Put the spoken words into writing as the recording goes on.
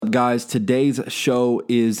up, guys? Today's show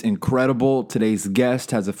is incredible. Today's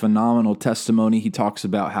guest has a phenomenal testimony. He talks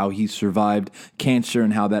about how he survived cancer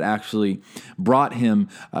and how that actually brought him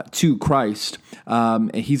to Christ.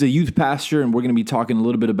 He's a youth pastor, and we're going to be talking a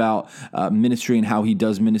little bit about ministry and how he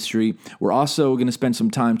does ministry. We're also going to spend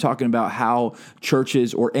some time talking about how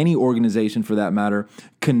churches, or any organization for that matter,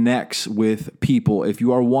 connects with people. If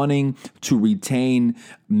you are wanting to retain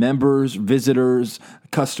members, visitors,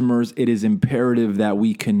 customers, it is imperative that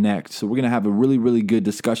we connect. So we're going to have a really, really good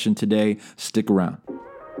discussion today. Stick around.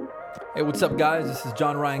 Hey, what's up, guys? This is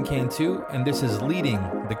John Ryan Cantu, and this is Leading,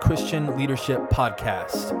 the Christian Leadership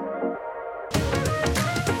Podcast.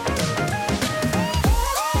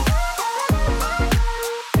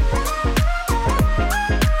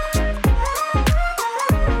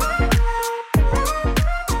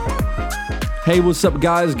 Hey, what's up,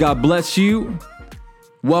 guys? God bless you.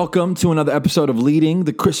 Welcome to another episode of Leading,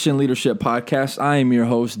 the Christian Leadership Podcast. I am your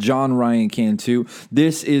host, John Ryan Cantu.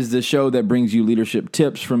 This is the show that brings you leadership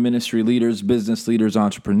tips from ministry leaders, business leaders,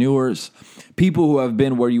 entrepreneurs, people who have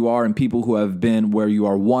been where you are and people who have been where you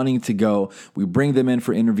are wanting to go. We bring them in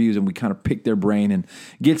for interviews and we kind of pick their brain and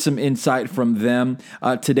get some insight from them.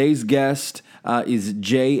 Today's guest is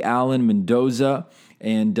J. Alan Mendoza.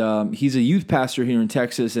 And he's a youth pastor here in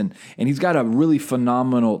Texas, and he's got a really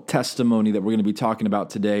phenomenal testimony that we're going to be talking about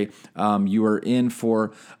today. You are in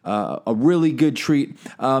for a really good treat.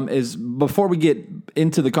 Before we get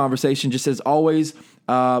into the conversation, just as always,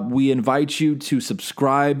 we invite you to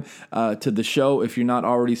subscribe to the show if you're not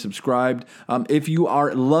already subscribed. If you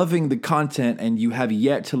are loving the content and you have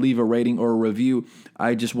yet to leave a rating or a review,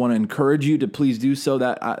 I just want to encourage you to please do so.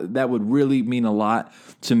 That would really mean a lot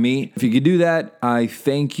to me. If you could do that, I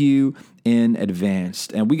thank you in advance.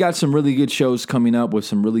 And we got some really good shows coming up with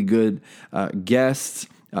some really good guests.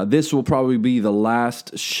 This will probably be the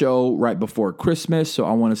last show right before Christmas, so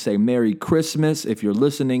I want to say Merry Christmas if you're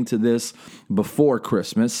listening to this before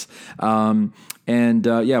Christmas.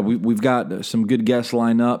 We've got some good guests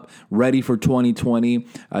lined up, ready for 2020,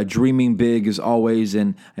 dreaming big as always,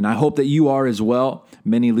 and I hope that you are as well.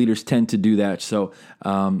 Many leaders tend to do that, so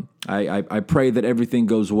I pray that everything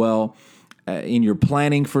goes well in your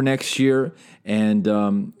planning for next year and,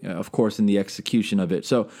 of course, in the execution of it.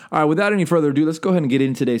 So, all right, without any further ado, let's go ahead and get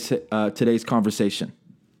into today's conversation.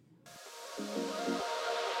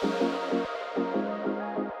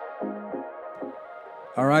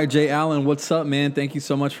 All right, Jay Allen, what's up, man? Thank you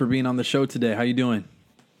so much for being on the show today. How you doing?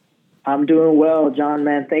 I'm doing well, John,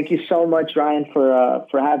 man. Thank you so much, Ryan, for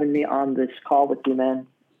having me on this call with you, man.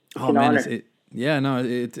 It's an honor.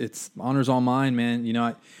 It's honor's all mine, man. You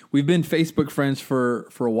know, we've been Facebook friends for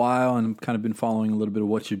a while, and I've kind of been following a little bit of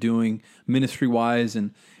what you're doing ministry wise,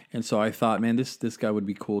 and so I thought, man, this guy would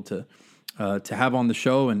be cool to have on the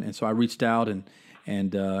show, and so I reached out,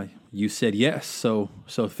 and you said yes, so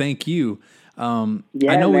thank you. I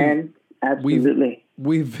know, man, absolutely.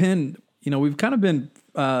 We've been, we've kind of been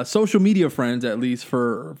social media friends at least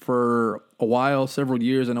for a while, several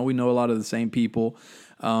years. I know we know a lot of the same people.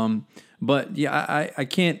 But yeah, I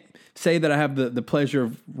can't say that I have the pleasure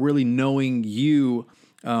of really knowing you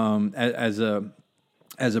as a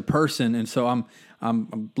person, and so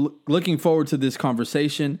I'm looking forward to this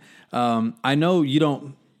conversation. I know you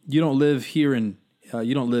don't live here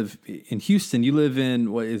you don't live in Houston. You live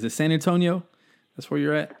in, what is it, San Antonio? That's where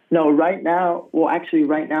you're at? No, right now,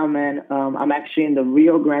 man, I'm actually in the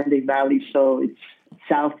Rio Grande Valley, so it's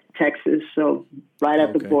South Texas, so right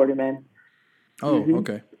at the border, man. Oh,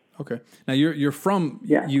 okay. Okay. Now you're from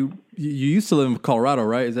you used to live in Colorado,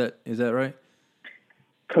 right? Is that right?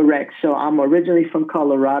 Correct. So I'm originally from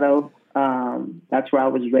Colorado. That's where I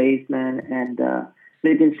was raised, man, and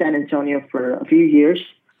lived in San Antonio for a few years.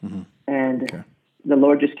 Mm-hmm. And the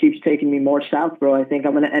Lord just keeps taking me more south, bro. I think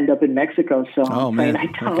I'm going to end up in Mexico. So I'm praying I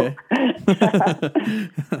don't. Okay.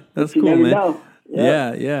 That's cool, man. Know.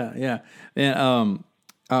 Yeah. And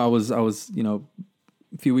I was a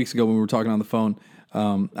few weeks ago when we were talking on the phone.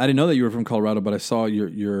 I didn't know that you were from Colorado, but I saw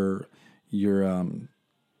your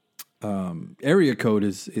area code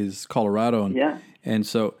is Colorado, and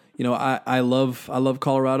so I love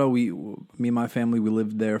Colorado. Me and my family, we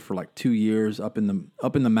lived there for like 2 years up in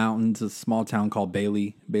the mountains, a small town called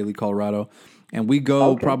Bailey, Colorado, and we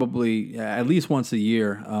go probably at least once a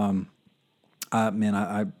year.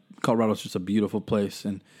 Colorado's just a beautiful place,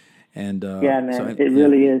 and man, so it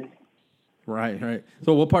really is. Right.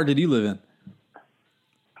 So, what part did you live in?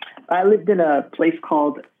 I lived in a place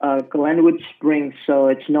called Glenwood Springs, so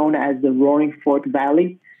it's known as the Roaring Fork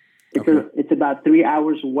Valley. It's about 3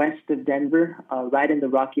 hours west of Denver, right in the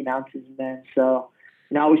Rocky Mountains, man. So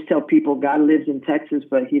I always tell people God lives in Texas,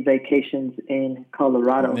 but he vacations in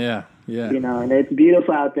Colorado. Yeah. And it's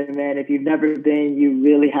beautiful out there, man. If you've never been, you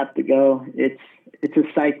really have to go. It's a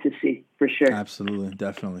sight to see, for sure. Absolutely.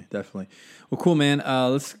 Definitely. Well, cool, man.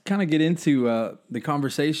 Let's kind of get into the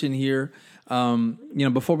conversation here.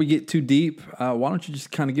 Before we get too deep, why don't you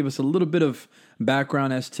just kind of give us a little bit of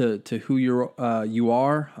background as to who you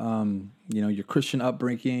are, your Christian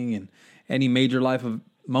upbringing, and any major life of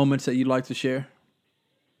moments that you'd like to share?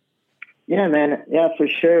 Yeah, man. Yeah, for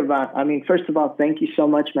sure. But first of all, thank you so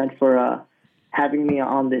much, man, for having me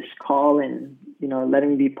on this call and,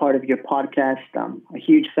 letting me be part of your podcast. I'm a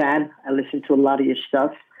huge fan. I listen to a lot of your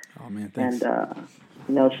stuff. Oh, man, thanks. And,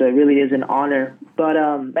 so it really is an honor. But,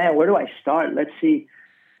 man, where do I start? Let's see.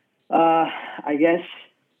 I guess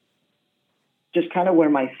just kind of where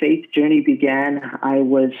my faith journey began. I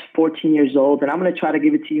was 14 years old, and I'm going to try to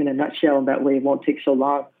give it to you in a nutshell, and that way it won't take so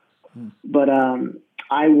long. But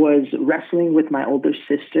I was wrestling with my older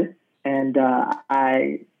sister, and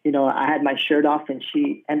I had my shirt off, and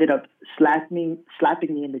she ended up slapping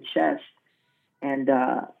me in the chest, and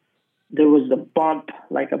there was a bump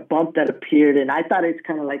that appeared, and I thought it's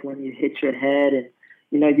kind of like when you hit your head, and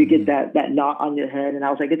you get that knot on your head, and I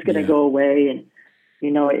was like, it's gonna go away, and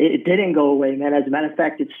it didn't go away, man. As a matter of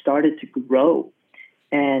fact, it started to grow.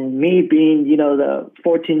 And me being, the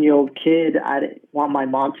 14-year-old kid, I didn't want my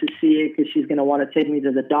mom to see it because she's going to want to take me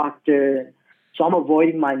to the doctor. And so I'm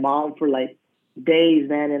avoiding my mom for like days,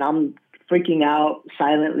 man. And I'm freaking out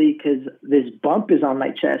silently because this bump is on my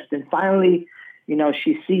chest. And finally,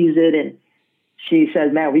 she sees it and she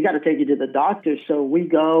says, man, we got to take you to the doctor. So we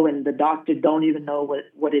go, and the doctor don't even know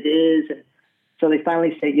what it is. And so they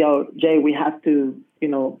finally say, yo, Jay, we have to,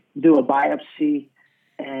 do a biopsy.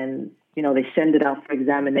 And they send it out for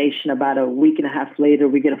examination. About a week and a half later,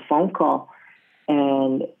 we get a phone call,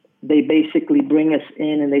 and they basically bring us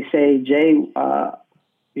in and they say, Jay,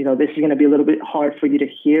 this is going to be a little bit hard for you to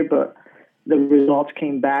hear, but the results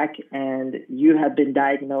came back and you have been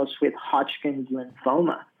diagnosed with Hodgkin's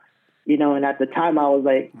lymphoma. And at the time I was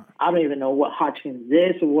like, I don't even know what Hodgkin's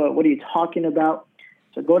is, or what are you talking about?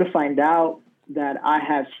 So go to find out that I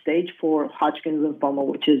have stage 4 Hodgkin's lymphoma,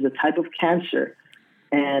 which is a type of cancer.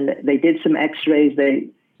 And they did some x-rays. They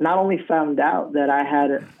not only found out that I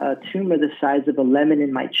had a tumor the size of a lemon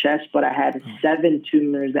in my chest, but I had 7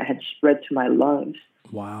 tumors that had spread to my lungs.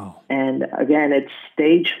 Wow. And again, it's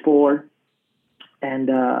stage 4. And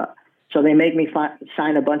so they make me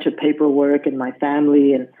sign a bunch of paperwork, and my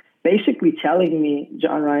family, and basically telling me,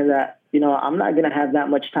 John Ryan, that, I'm not going to have that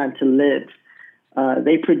much time to live.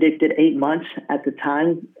 They predicted 8 months at the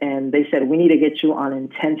time, and they said, we need to get you on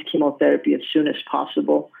intense chemotherapy as soon as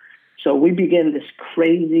possible. So we began this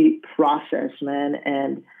crazy process, man.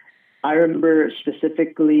 And I remember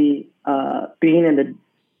specifically being in the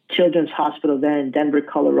Children's Hospital there in Denver,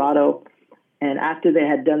 Colorado. And after they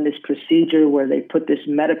had done this procedure where they put this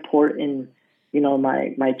Metaport in,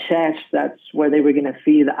 my chest, that's where they were going to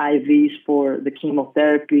feed the IVs for the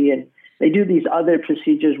chemotherapy. And they do these other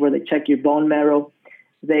procedures where they check your bone marrow.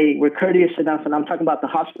 They were courteous enough, and I'm talking about the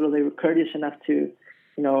hospital, they were courteous enough to,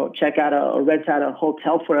 check out or rent out a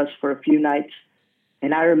hotel for us for a few nights.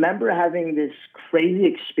 And I remember having this crazy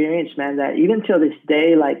experience, man, that even till this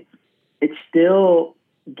day, like, it still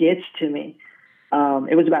gets to me.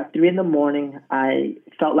 It was about 3 a.m. I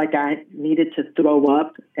felt like I needed to throw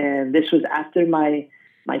up, and this was after my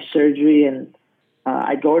surgery, and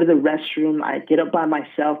I go to the restroom. I get up by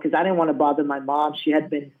myself because I didn't want to bother my mom. She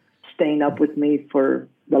had been staying up with me for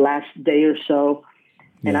the last day or so.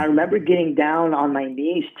 Yeah. And I remember getting down on my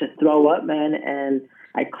knees to throw up, man. And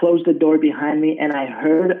I closed the door behind me, and I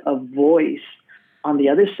heard a voice on the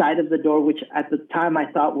other side of the door, which at the time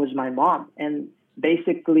I thought was my mom. And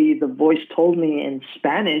basically the voice told me in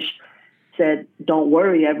Spanish, said, don't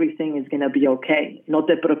worry, everything is going to be okay. No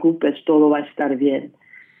te preocupes, todo va a estar bien.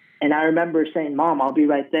 And I remember saying, Mom, I'll be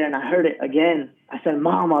right there. And I heard it again. I said,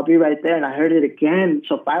 Mom, I'll be right there. And I heard it again.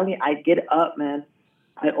 So finally I get up, man.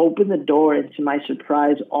 I open the door, and to my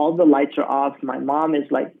surprise, all the lights are off. My mom is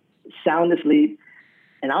like sound asleep.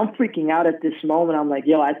 And I'm freaking out at this moment. I'm like,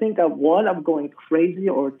 yo, I think I'm going crazy,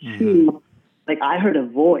 or 2, like I heard a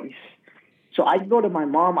voice. So I go to my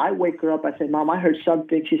mom. I wake her up. I say, Mom, I heard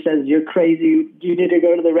something. She says, you're crazy. You need to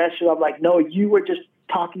go to the restroom. I'm like, no, you were just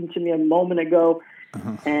talking to me a moment ago.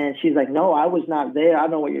 And she's like, no, I was not there. I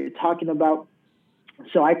don't know what you're talking about.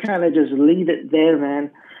 So I kind of just leave it there,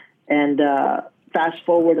 man. And fast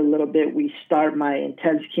forward a little bit, we start my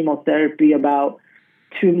intense chemotherapy. About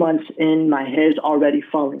 2 months in, my hair's already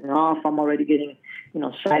falling off. I'm already getting,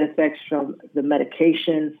 side effects from the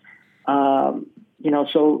medication.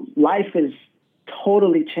 So life is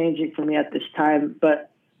totally changing for me at this time.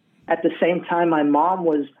 But at the same time, my mom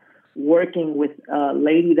was working with a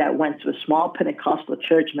lady that went to a small Pentecostal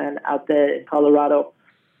church, man, out there in Colorado.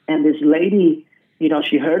 And this lady, you know,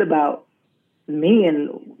 she heard about me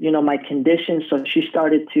and, you know, my condition. So she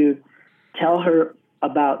started to tell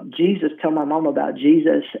my mom about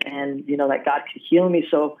Jesus and, you know, that God could heal me.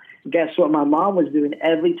 So guess what my mom was doing?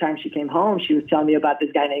 Every time she came home, she was telling me about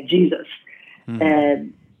this guy named Jesus. Mm-hmm.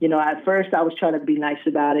 And, you know, at first I was trying to be nice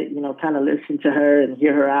about it, you know, kind of listen to her and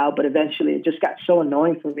hear her out. But eventually it just got so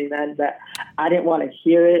annoying for me, man, that I didn't want to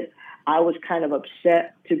hear it. I was kind of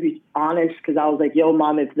upset, to be honest, because I was like, yo,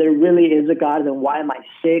 Mom, if there really is a God, then why am I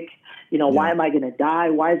sick? You know, why am I going to die?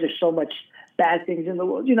 Why is there so much bad things in the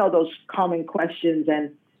world? You know, those common questions.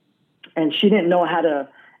 And she didn't know how to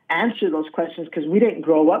answer those questions because we didn't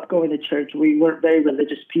grow up going to church. We weren't very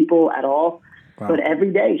religious people at all. Wow. But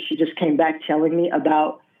every day she just came back telling me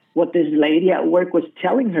about what this lady at work was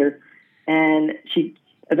telling her. And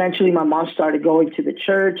eventually my mom started going to the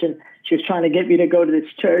church, and she was trying to get me to go to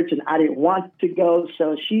this church, and I didn't want to go.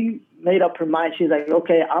 So she made up her mind. She's like,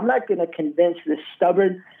 okay, I'm not going to convince this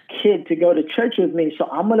stubborn kid to go to church with me, so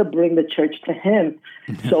I'm going to bring the church to him.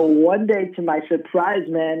 So one day, to my surprise,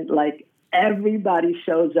 man, like everybody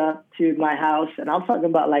shows up to my house, and I'm talking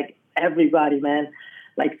about like everybody, man,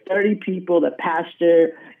 like 30 people, the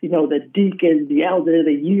pastor, you know, the deacons, the elder,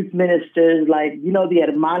 the youth ministers, like, you know, the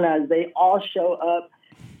hermanas, they all show up,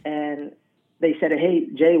 and they said, hey,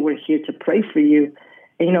 Jay, we're here to pray for you.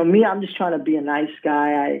 And, you know, me, I'm just trying to be a nice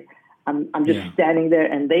guy. I'm just standing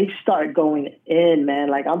there, and they start going in, man.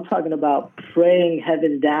 Like, I'm talking about praying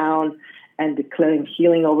heaven down and declaring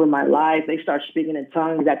healing over my life. They start speaking in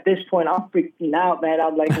tongues. At this point, I'm freaking out, man.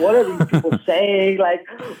 I'm like, what are these people saying? Like,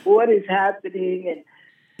 what is happening? And,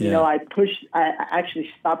 you know, I actually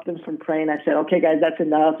stopped them from praying. I said, okay, guys, that's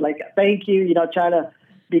enough. Like, thank you, you know, trying to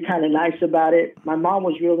be kind of nice about it. My mom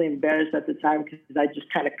was really embarrassed at the time because I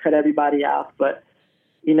just kind of cut everybody off. But,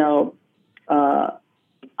 you know,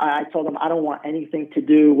 I told them I don't want anything to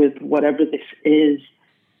do with whatever this is.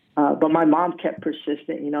 But my mom kept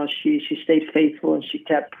persistent. You know, she stayed faithful, and she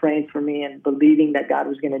kept praying for me and believing that God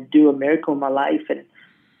was going to do a miracle in my life. And,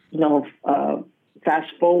 you know,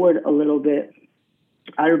 fast forward a little bit,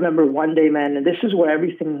 I remember one day, man, and this is where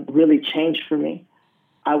everything really changed for me.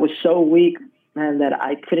 I was so weak, man, that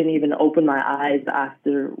I couldn't even open my eyes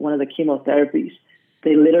after one of the chemotherapies.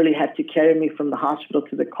 They literally had to carry me from the hospital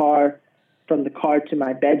to the car, from the car to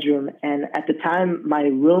my bedroom. And at the time, my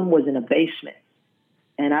room was in a basement.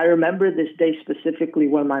 And I remember this day specifically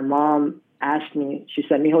when my mom asked me, she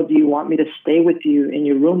said, Mijo, do you want me to stay with you in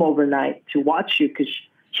your room overnight to watch you? Because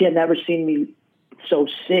she had never seen me so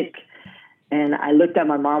sick. And I looked at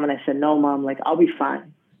my mom and I said, no, Mom, like, I'll be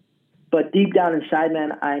fine. But deep down inside,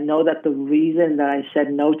 man, I know that the reason that I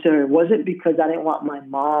said no to her wasn't because I didn't want my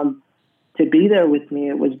mom to be there with me.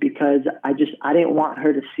 It was because I didn't want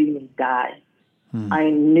her to see me die. I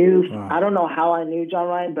knew, I don't know how I knew, John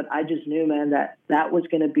Ryan, but I just knew, man, that was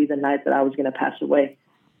going to be the night that I was going to pass away.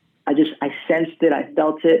 I sensed it. I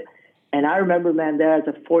felt it. And I remember, man, there as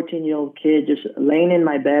a 14-year-old kid, just laying in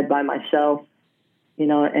my bed by myself, you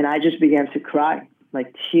know, and I just began to cry.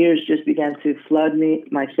 Like, tears just began to flood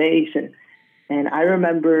my face. And I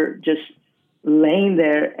remember just laying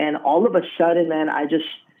there, and all of a sudden, man, I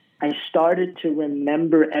started to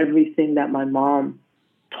remember everything that my mom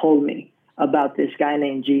told me about this guy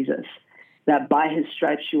named Jesus, that by his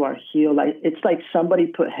stripes you are healed. It's like somebody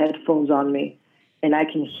put headphones on me, and I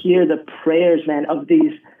can hear the prayers, man, of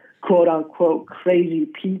these quote unquote crazy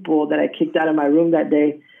people that I kicked out of my room that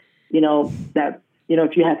day, you know, that, you know,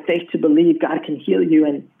 if you have faith to believe, God can heal you.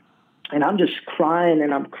 And I'm just crying,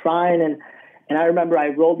 and I'm crying. And I remember I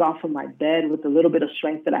rolled off of my bed with a little bit of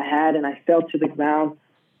strength that I had, and I fell to the ground.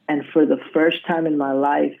 And for the first time in my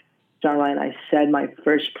life, John Ryan, I said my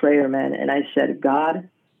first prayer, man, and I said, God,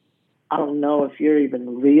 I don't know if you're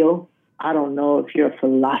even real. I don't know if you're a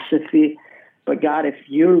philosophy, but God, if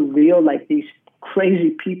you're real like these crazy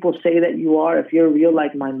people say that you are, if you're real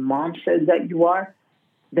like my mom says that you are,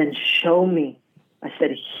 then show me. I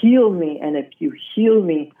said, heal me, and if you heal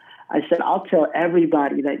me, I said, I'll tell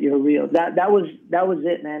everybody that you're real. That was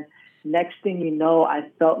it, man. Next thing you know, I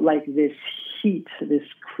felt like this heat, this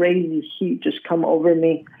crazy heat just come over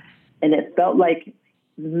me. And it felt like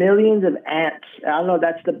millions of ants. I don't know,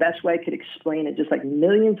 that's the best way I could explain it. Just like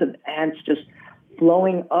millions of ants just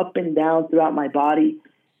flowing up and down throughout my body.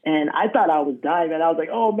 And I thought I was dying. And I was like,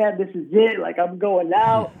 oh, man, this is it. Like, I'm going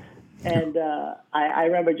out. And I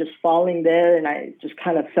remember just falling there, and I just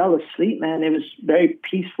kind of fell asleep, man. It was very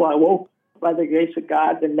peaceful. I woke by the grace of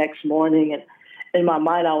God the next morning, in my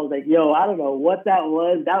mind, I was like, yo, I don't know what that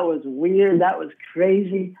was. That was weird. That was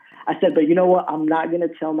crazy. I said, but you know what? I'm not going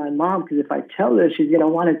to tell my mom, because if I tell her, she's going to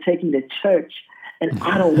want to take me to church, and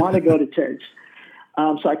I don't want to go to church.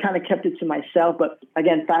 So I kind of kept it to myself. But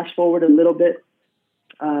again, fast forward a little bit.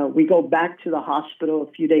 We go back to the hospital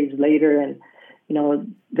a few days later, and, you know,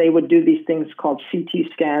 they would do these things called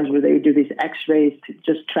CT scans, where they would do these x-rays to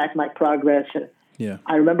just track my progress. And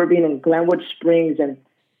I remember being in Glenwood Springs, and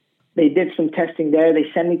they did some testing there.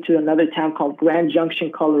 They sent me to another town called Grand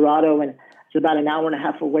Junction, Colorado, and it's about an hour and a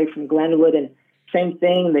half away from Glenwood. And same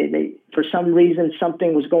thing, they for some reason,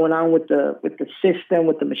 something was going on with the system,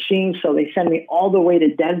 with the machine. So they sent me all the way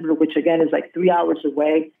to Denver, which again is like 3 hours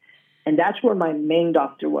away. And that's where my main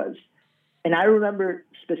doctor was. And I remember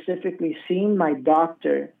specifically seeing my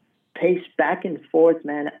doctor pace back and forth,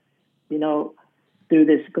 man, you know, through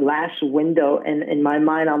this glass window. And in my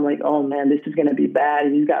mind, I'm like, oh man, this is going to be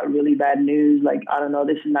bad. He's got really bad news. Like, I don't know,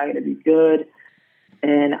 this is not going to be good.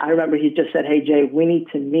 And I remember he just said, hey, Jay, we need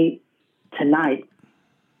to meet tonight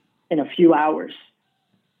in a few hours.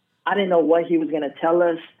 I didn't know what he was going to tell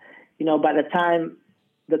us. You know, by the time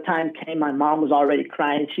came, my mom was already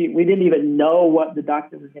crying. We didn't even know what the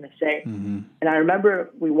doctor was going to say. Mm-hmm. And I remember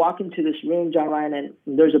we walk into this room, John Ryan, and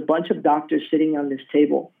there's a bunch of doctors sitting on this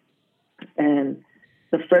table. And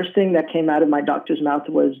the first thing that came out of my doctor's mouth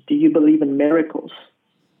was, do you believe in miracles?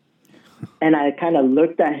 And I kind of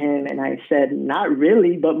looked at him and I said, not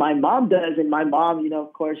really, but my mom does. And my mom, you know,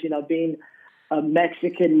 of course, you know, being a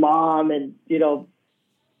Mexican mom and, you know,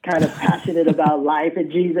 kind of passionate about life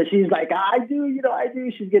and Jesus, she's like, I do.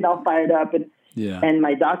 She's getting all fired up. And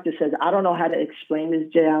my doctor says, I don't know how to explain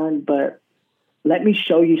this, Jay Allen, but let me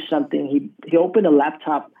show you something. He opened a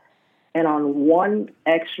laptop, and on one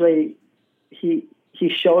x-ray, he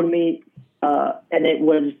showed me, and it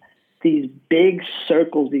was these big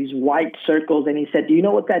circles, these white circles. And he said, do you know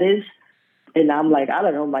what that is? And I'm like, I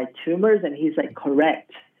don't know, my tumors. And he's like,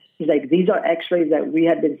 correct. He's like, these are x-rays that we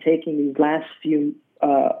have been taking these last few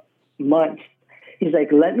months. He's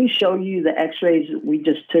like, let me show you the x-rays we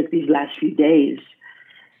just took these last few days.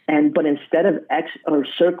 But instead of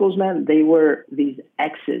circles, man, they were these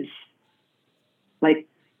X's. Like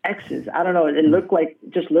X's. I don't know. It looked like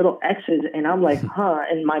just little X's. And I'm like, huh.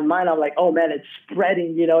 In my mind, I'm like, oh man, it's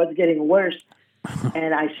spreading, you know, it's getting worse.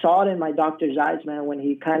 And I saw it in my doctor's eyes, man, when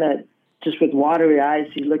he kind of just with watery eyes,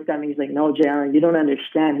 he looked at me. He's like, no, Jay Allen, you don't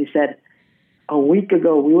understand. He said, a week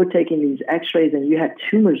ago, we were taking these x-rays and you had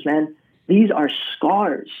tumors, man. These are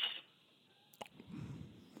scars.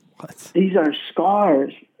 What? These are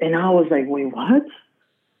scars. And I was like, wait, what?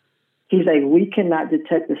 He's like, we cannot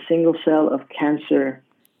detect a single cell of cancer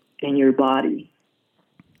in your body.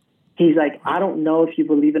 He's like, I don't know if you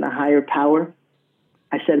believe in a higher power.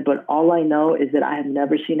 I said, but all I know is that I have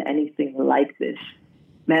never seen anything like this.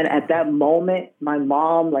 Man, at that moment, my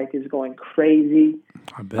mom is going crazy.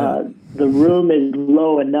 I bet. The room is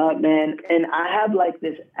blowing up, man. And I have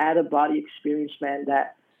this out-of-body experience, man,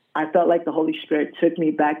 that I felt like the Holy Spirit took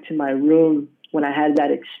me back to my room when I had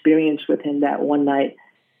that experience with him that one night.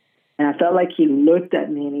 And I felt like he looked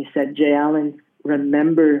at me and he said, Jay Allen,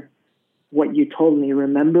 remember what you told me.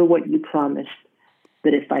 Remember what you promised,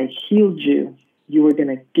 that if I healed you, you were going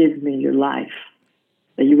to give me your life,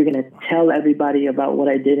 that you were going to tell everybody about what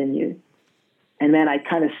I did in you. And then I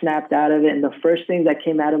kind of snapped out of it. And the first thing that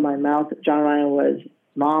came out of my mouth, John Ryan, was,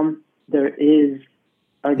 Mom, there is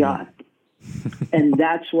a God. And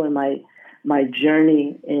that's where my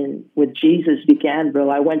journey with Jesus began, bro.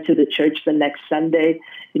 I went to the church the next Sunday.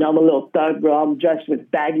 You know, I'm a little thug, bro. I'm dressed with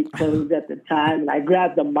baggy clothes at the time. And I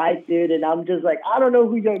grabbed the mic, dude, and I'm just like, I don't know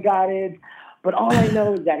who your God is, but all I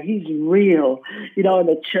know is that he's real. You know, and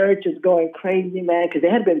the church is going crazy, man, because they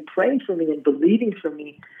had been praying for me and believing for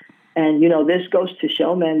me. And, you know, this goes to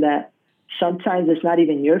show, man, that sometimes it's not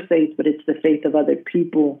even your faith, but it's the faith of other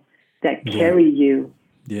people that carry you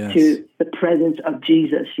to the presence of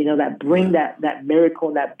Jesus, you know, that bring that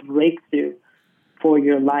miracle, that breakthrough for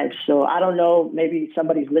your life. So I don't know, maybe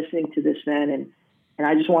somebody's listening to this, man, and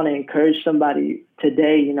I just want to encourage somebody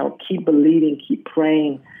today, you know, keep believing, keep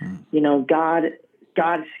praying. You know, God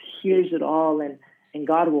hears it all, and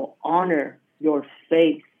God will honor your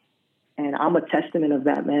faith. And I'm a testament of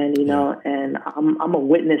that, man, you know, and I'm a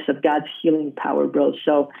witness of God's healing power, bro.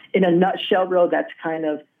 So in a nutshell, bro, that's kind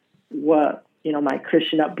of what, you know, my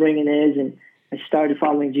Christian upbringing is. And I started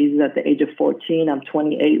following Jesus at the age of 14. I'm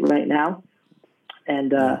 28 right now.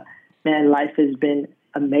 And, man, life has been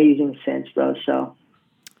amazing since, bro. So,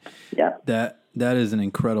 yeah. That is an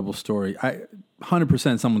incredible story.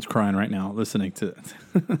 100% someone's crying right now listening to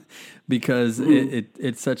it because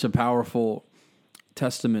it's such a powerful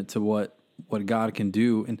testament to what what God can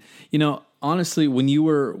do. And honestly, when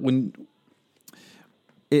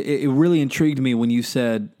it really intrigued me when you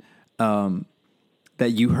said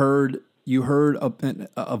that you heard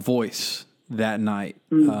a voice that night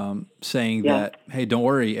saying that, hey, don't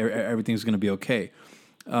worry, everything's going to be okay.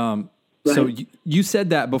 Right. So you said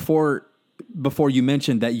that before you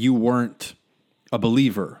mentioned that you weren't a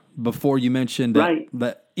believer, before you mentioned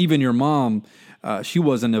that even your mom, she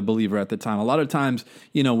wasn't a believer at the time. A lot of times,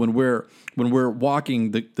 when we're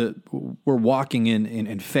walking we're walking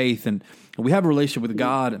in faith, and we have a relationship with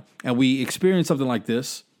God, and we experience something like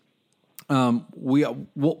this. We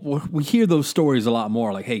hear those stories a lot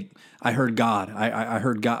more. Like, hey, I heard God. I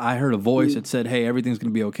heard God. I heard a voice that said, "Hey, everything's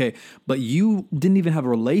going to be okay." But you didn't even have a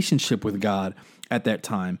relationship with God at that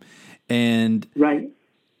time, and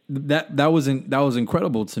that was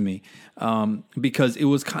incredible to me, because it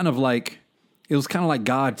was kind of like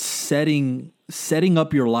God setting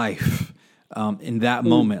up your life in that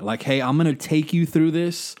moment. Like, hey, I'm going to take you through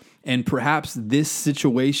this, and perhaps this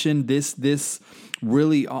situation, this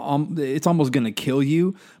really, it's almost going to kill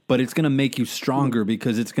you, but it's going to make you stronger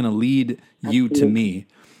because it's going to lead you to me.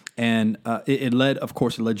 And it led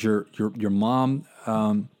your mom,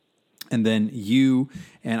 and then you,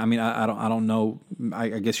 and I mean, I don't know. I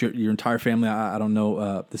guess your entire family. I don't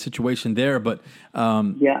know the situation there, but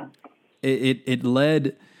it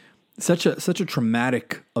led such a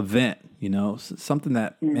traumatic event. Something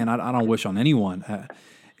that man, I don't wish on anyone.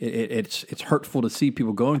 It's hurtful to see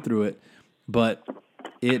people going through it, but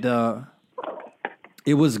it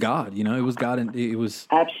was God. It was God, and it was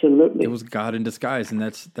absolutely, it was God in disguise, and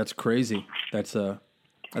that's crazy. That's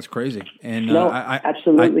crazy. And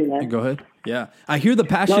absolutely, man. Go ahead. Yeah, I hear the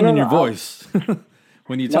passion in your voice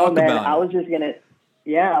when you talk about it. I was just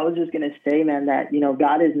gonna say, man, that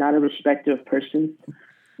God is not a respecter of person,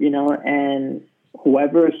 and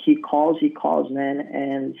whoever He calls, man.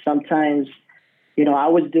 And sometimes, I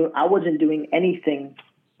wasn't doing anything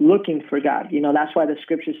looking for God. That's why the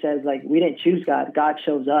scripture says, like, we didn't choose God. God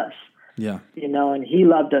chose us. Yeah. And He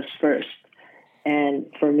loved us first. And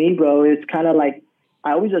for me, bro, it's kind of like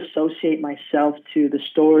I always associate myself to the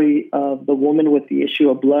story of the woman with the issue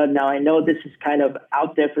of blood. Now, I know this is kind of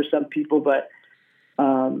out there for some people, but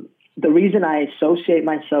the reason I associate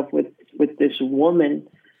myself with this woman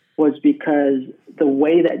was because the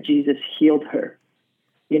way that Jesus healed her.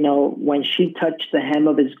 When she touched the hem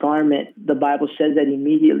of His garment, the Bible says that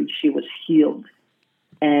immediately she was healed.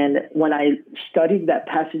 And when I studied that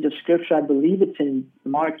passage of scripture, I believe it's in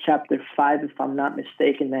Mark chapter 5, if I'm not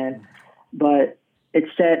mistaken, man. But it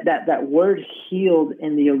said that word healed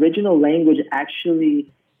in the original language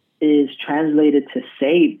actually is translated to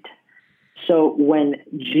saved. So when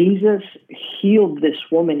Jesus healed this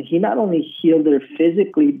woman, He not only healed her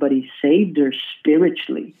physically, but He saved her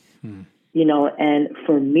spiritually. And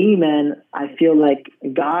for me, man, I feel like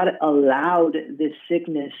God allowed this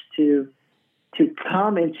sickness to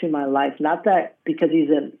come into my life, not that because He's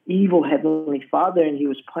an evil heavenly Father and He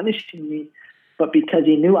was punishing me, but because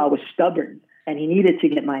He knew I was stubborn and He needed to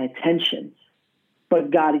get my attention. But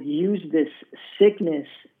God used this sickness,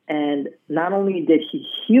 and not only did He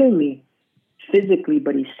heal me physically,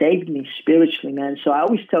 but He saved me spiritually, man. So I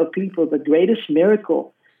always tell people the greatest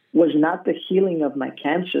miracle was not the healing of my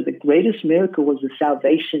cancer. The greatest miracle was the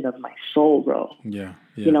salvation of my soul, bro. Yeah.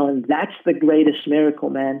 And that's the greatest miracle,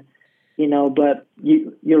 man. But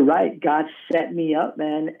you're right. God set me up,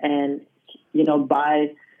 man. And,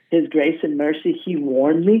 by His grace and mercy, He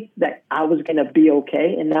warned me that I was going to be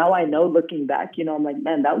okay. And now I know, looking back, I'm like,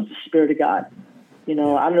 man, that was the Spirit of God. I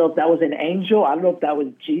don't know if that was an angel. I don't know if that was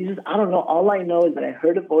Jesus. I don't know. All I know is that I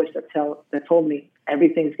heard a voice that told me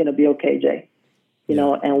everything's going to be okay, Jay.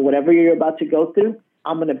 And whatever you're about to go through,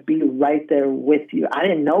 I'm going to be right there with you. I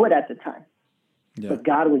didn't know it at the time, but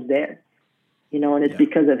God was there, and it's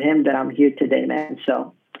because of Him that I'm here today, man.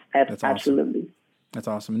 So that's absolutely. Awesome. That's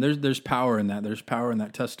awesome. And there's power in that. There's power in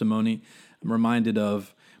that testimony. I'm reminded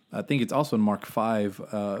of, I think it's also in Mark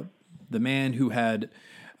 5, the man who had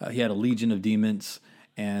a legion of demons,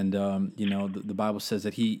 and the Bible says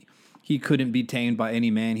that he couldn't be tamed by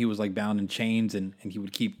any man. He was like bound in chains, and he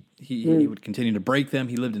would he would continue to break them.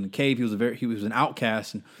 He lived in a cave. He was an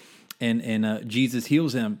outcast, and Jesus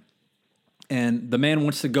heals him. And the man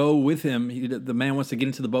wants to go with him. The man wants to get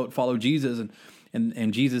into the boat, follow Jesus,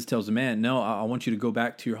 and Jesus tells the man, "No, I want you to go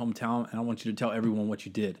back to your hometown, and I want you to tell everyone what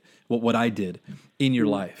you did, what I did in your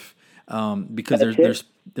life, because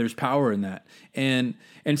there's power in that." And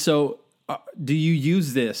so, do you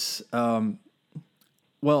use this?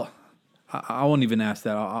 Well, I won't even ask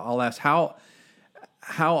that. I'll ask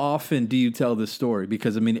how often do you tell this story?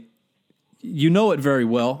 Because I mean, you know it very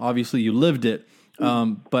well. Obviously, you lived it.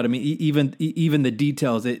 But I mean, even the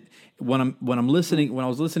details. When I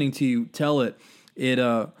was listening to you tell it,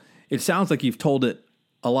 it sounds like you've told it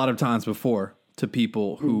a lot of times before to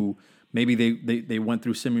people who maybe they went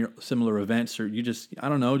through similar events, or I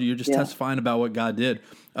don't know, you're just testifying about what God did.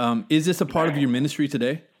 Is this a part of your ministry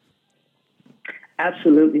today?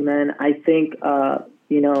 Absolutely, man. I think,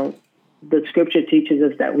 the scripture teaches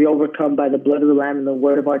us that we overcome by the blood of the Lamb and the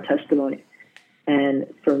word of our testimony.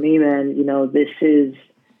 And for me, man, this is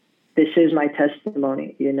my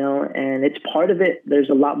testimony, and it's part of it. There's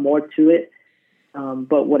a lot more to it.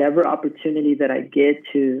 But whatever opportunity that I get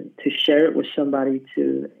to share it with somebody,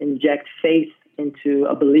 to inject faith into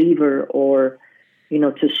a believer, or,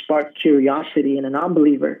 to spark curiosity in a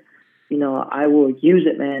non-believer, I will use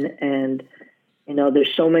it, man. And,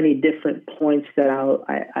 there's so many different points that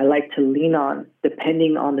I like to lean on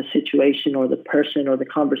depending on the situation or the person or the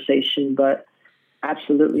conversation. But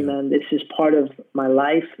absolutely, man, this is part of my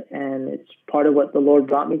life, and it's part of what the Lord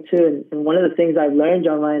brought me to. And one of the things I've learned,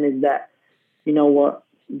 John Ryan, is that, what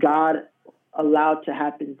God allowed to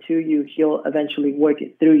happen to you, he'll eventually work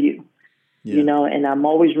it through you, and I'm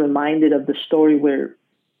always reminded of the story where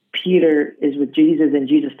Peter is with Jesus, and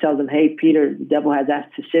Jesus tells him, hey, Peter, the devil has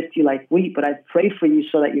asked to sift you like wheat, but I prayed for you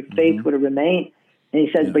so that your faith would remain. And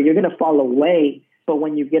he says, but you're going to fall away. But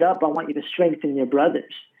when you get up, I want you to strengthen your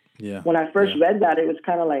brothers. Yeah. When I first read that, it was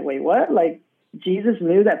kind of like, wait, what? Like, Jesus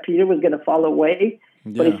knew that Peter was going to fall away.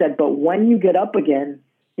 But he said, but when you get up again,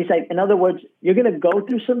 he's like, in other words, you're going to go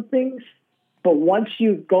through some things, but once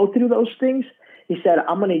you go through those things, he said,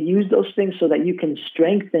 I'm going to use those things so that you can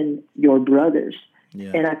strengthen your brothers.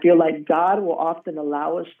 Yeah. And I feel like God will often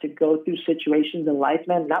allow us to go through situations in life,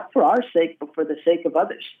 man, not for our sake, but for the sake of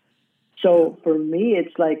others. So for me,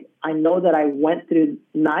 it's like, I know that I went through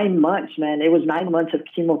 9 months, man. It was 9 months of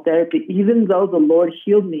chemotherapy. Even though the Lord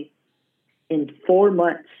healed me in 4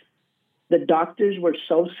 months, the doctors were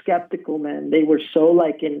so skeptical, man. They were so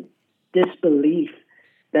like in disbelief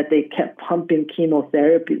that they kept pumping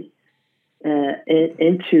chemotherapy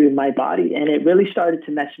into my body. And it really started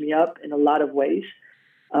to mess me up in a lot of ways,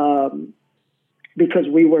 because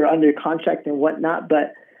we were under contract and whatnot.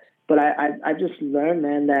 But I just learned,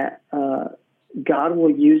 man, that God will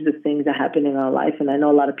use the things that happen in our life. And I know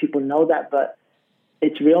a lot of people know that, but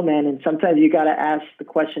it's real, man. And sometimes you got to ask the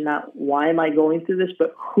question, not why am I going through this,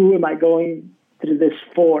 but who am I going through this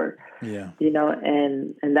for? Yeah.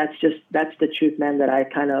 And that's the truth, man, that I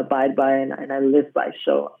kind of abide by and I live by.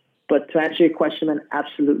 So, but to answer your question, man,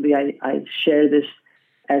 absolutely. I share this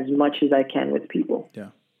as much as I can with people.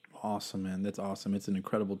 Yeah. Awesome, man. That's awesome. It's an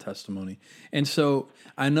incredible testimony. And so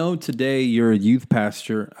I know today you're a youth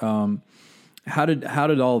pastor. How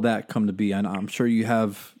did all that come to be? I'm sure you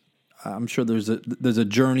have, I'm sure there's a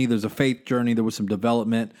journey, there's a faith journey. There was some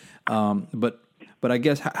development. But I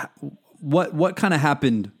guess what kind of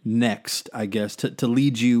happened next, I guess, to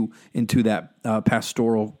lead you into that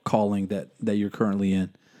pastoral calling that you're currently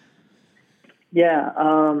in? Yeah.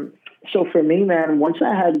 So for me, man, once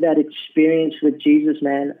I had that experience with Jesus,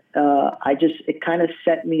 man, it kind of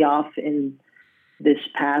set me off in this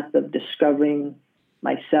path of discovering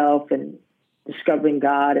myself and discovering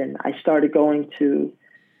God. And I started going to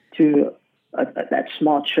that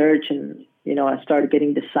small church, and, I started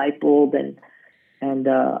getting discipled, and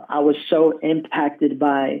I was so impacted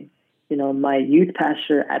by, my youth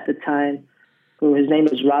pastor at the time, who his name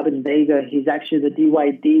is Robin Vega. He's actually the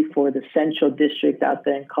DYD for the Central District out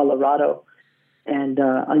there in Colorado, and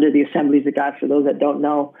under the Assemblies of God, for those that don't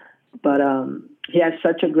know. But he has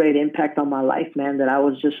such a great impact on my life, man, that I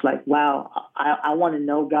was just like, wow, I want to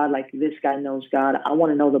know God like this guy knows God. I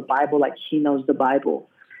want to know the Bible like he knows the Bible.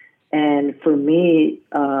 And for me,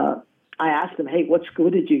 I asked him, hey, what school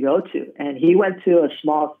did you go to? And he went to a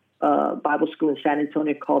small Bible school in San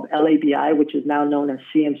Antonio called LABI, which is now known as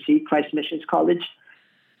CMC, Christ Missions College.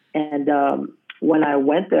 And when I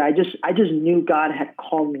went there, I just knew God had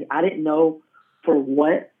called me. I didn't know for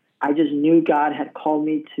what. I just knew God had called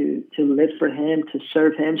me to live for him, to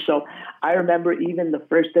serve him. So I remember even the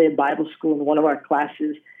first day of Bible school in one of our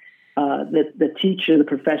classes, the teacher, the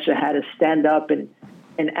professor, had us stand up and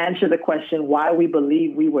answer the question why we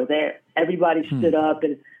believe we were there. Everybody stood up,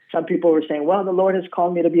 and some people were saying, well, the Lord has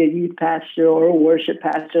called me to be a youth pastor or a worship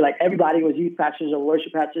pastor. Like, everybody was youth pastors or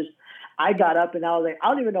worship pastors. I got up and I was like, I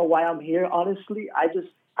don't even know why I'm here, honestly. I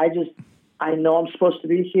know I'm supposed to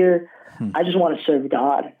be here. I just want to serve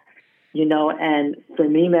God, and for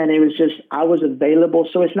me, man, it was just, I was available.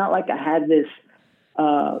 So it's not like I had this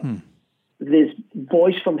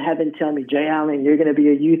voice from heaven telling me, Jay Allen, you're going to be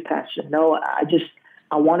a youth pastor. No,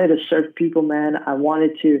 I wanted to serve people, man. I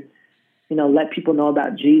wanted to, let people know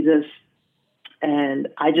about Jesus. And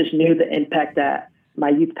I just knew the impact that my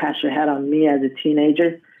youth pastor had on me as a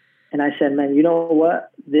teenager. And I said, man, you know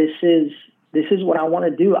what? This is what I want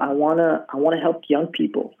to do. I want to help young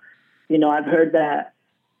people. I've heard that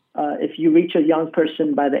if you reach a young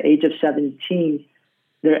person by the age of 17,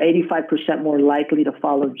 they're 85% more likely to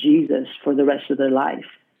follow Jesus for the rest of their life.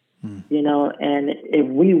 And if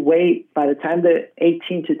we wait, by the time they're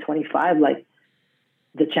 18 to 25, like,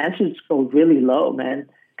 the chances go really low, man,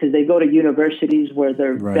 because they go to universities where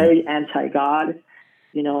they're very anti-God,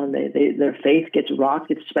 and their faith gets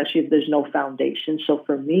rocked, especially if there's no foundation. So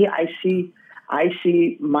for me, I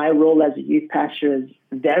see my role as a youth pastor as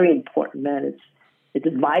very important, man. It's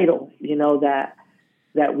vital,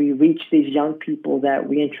 that we reach these young people, that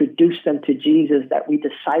we introduce them to Jesus, that we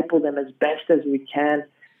disciple them as best as we can.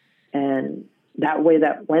 And that way,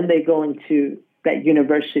 that when they go into that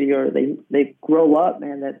university or they grow up,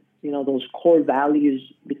 man, that, those core values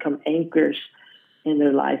become anchors in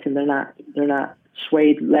their life, and they're not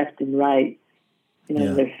swayed left and right,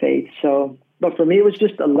 in their faith. So, but for me, it was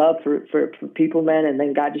just a love for people, man. And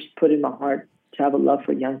then God just put in my heart to have a love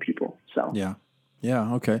for young people. So,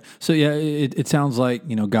 Yeah. Okay. So it sounds like,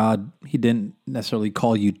 God, he didn't necessarily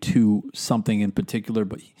call you to something in particular,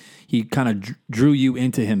 but he kind of drew you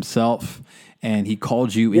into himself, and he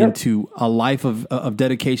called you into a life of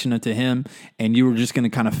dedication unto him. And you were just going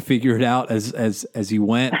to kind of figure it out as you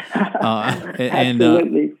went.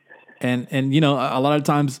 Absolutely. And a lot of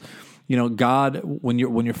times, God, when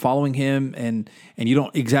you're following him and you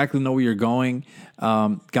don't exactly know where you're going,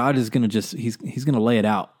 God is going to he's going to lay it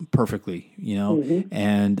out perfectly,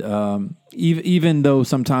 and even though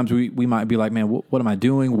sometimes we might be like, man, what am I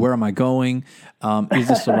doing? Where am I going? Is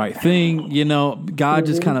this the right thing? God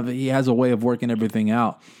just kind of, he has a way of working everything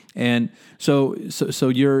out. And so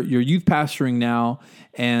you're youth pastoring now.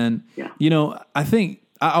 And, I think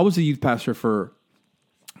I was a youth pastor for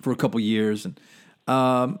a couple years, and,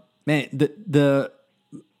 man, the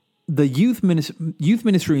youth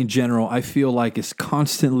ministry in general, I feel like, is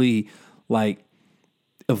constantly like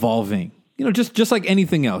evolving. Just like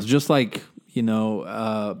anything else, just like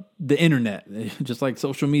the internet, just like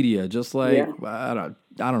social media, just like I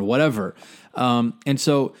don't know, whatever. And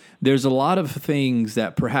so there's a lot of things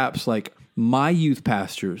that perhaps like my youth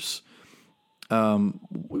pastors,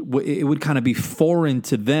 it would kind of be foreign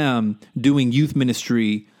to them doing youth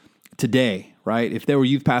ministry today. Right? If they were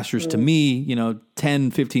youth pastors to me,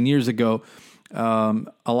 10, 15 years ago, a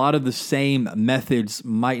lot of the same methods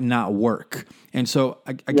might not work. And so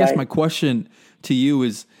I guess my question to you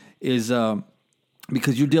is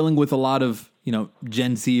because you're dealing with a lot of,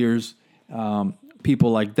 Gen Zers,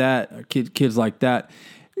 people like that, kids like that.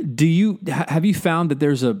 Have you found that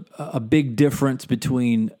there's a big difference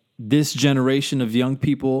between this generation of young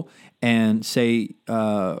people and, say,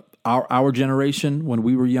 our generation when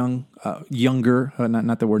we were younger,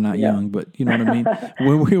 not that we're not young, but you know what I mean?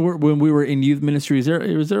 when we were in youth ministry, is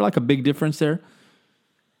there like a big difference there?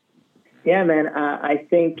 Yeah, man. I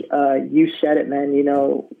think you said it, man.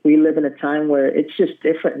 We live in a time where it's just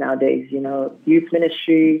different nowadays. Youth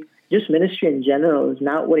ministry, just ministry in general, is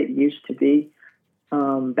not what it used to be.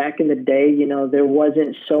 Back in the day, there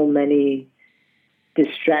wasn't so many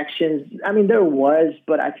distractions. I mean, there was,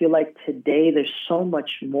 but I feel like today there's so much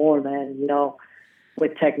more, man,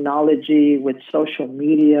 with technology, with social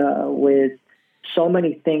media, with so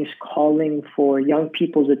many things calling for young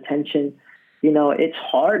people's attention. It's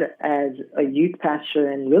hard as a youth pastor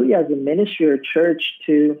and really as a ministry or church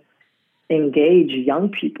to engage young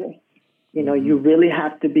people. You really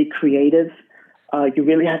have to be creative. You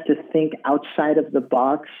really have to think outside of the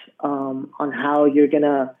box on how you're going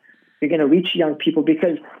to reach young people,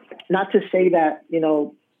 because not to say that,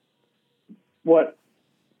 what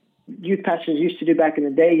youth pastors used to do back in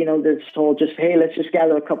the day, this whole just, hey, let's just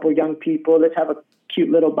gather a couple of young people, let's have a cute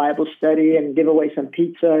little Bible study and give away some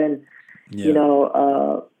pizza and,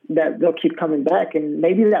 that they'll keep coming back. And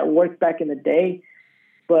maybe that worked back in the day,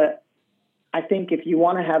 but I think if you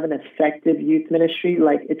want to have an effective youth ministry,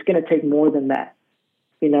 like, it's going to take more than that.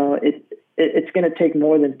 It's going to take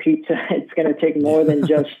more than pizza. It's going to take more than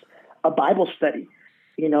just a Bible study.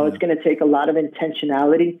 It's going to take a lot of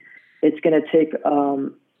intentionality. It's going to take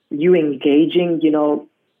you engaging.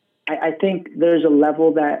 I think there's a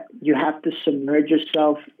level that you have to submerge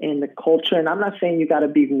yourself in the culture. And I'm not saying you got to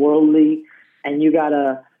be worldly and you got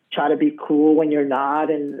to try to be cool when you're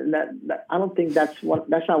not. And that I don't think that's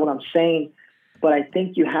not what I'm saying. But I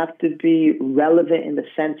think you have to be relevant in the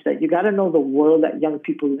sense that you got to know the world that young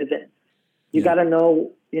people live in. You got to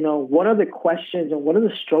know, what are the questions and what are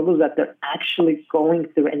the struggles that they're actually going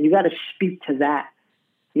through. And you got to speak to that.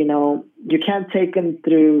 You know, you can't take them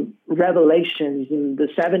through Revelations and the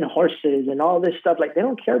 7 horses and all this stuff. Like, they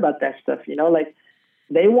don't care about that stuff, you know? Like,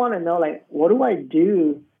 they want to know, like, what do I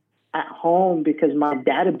do at home because my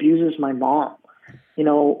dad abuses my mom? You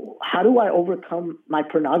know, how do I overcome my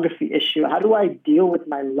pornography issue? How do I deal with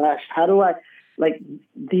my lust? How do I, like,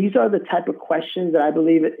 these are the type of questions that I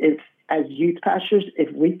believe if, as youth pastors,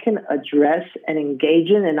 if we can address and engage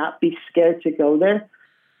in and not be scared to go there,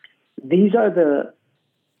 these are the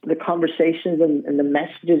conversations and the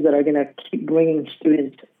messages that are going to keep bringing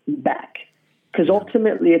students back. Because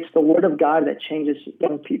ultimately, it's the word of God that changes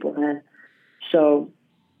young people, man. So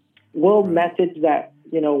will methods that,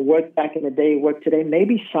 you know, work back in the day work today?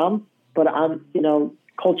 Maybe some, but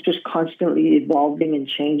culture's constantly evolving and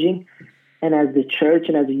changing. And as the church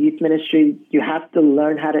and as a youth ministry, you have to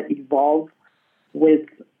learn how to evolve with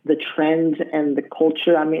the trends and the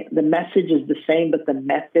culture. I mean, the message is the same, but the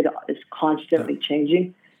method is constantly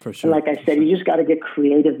changing. For sure. And like I said, you just got to get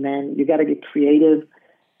creative, man. You got to get creative,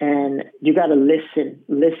 and you got to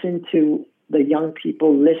listen to the young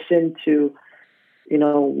people, listen to, you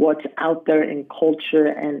know, what's out there in culture,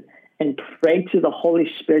 and pray to the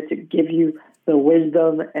Holy Spirit to give you the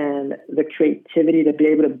wisdom and the creativity to be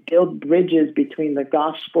able to build bridges between the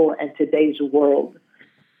gospel and today's world,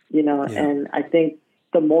 you know. And I think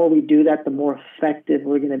the more we do that, the more effective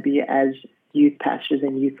we're going to be as youth pastors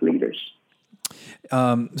and youth leaders.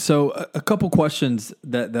 So a couple questions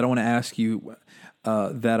that I want to ask you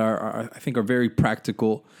that are I think are very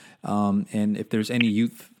practical. And if there's any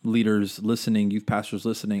youth leaders listening, youth pastors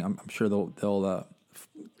listening, I'm sure they'll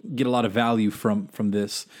get a lot of value from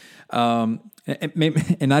this. And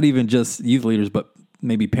not even just youth leaders, but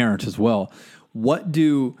maybe parents as well. What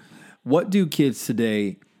do kids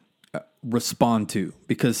today respond to?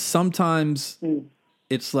 Because sometimes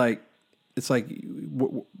it's like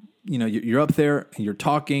you know, you're up there and you're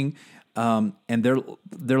talking, and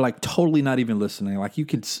they're like totally not even listening. Like you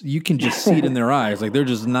can just see it in their eyes. Like they're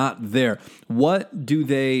just not there. What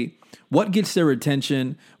gets their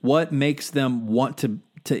attention? What makes them want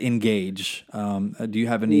to engage? Do you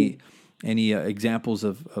have any examples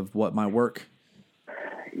of what might work?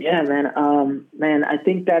 Yeah, man. I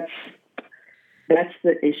think that's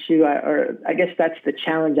the issue, or I guess that's the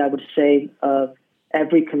challenge, I would say, of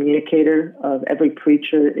every communicator, of every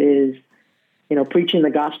preacher, is, you know, preaching the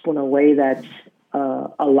gospel in a way that's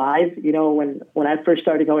alive. You know, when I first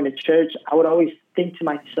started going to church, I would always think to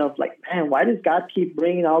myself, like, man, why does God keep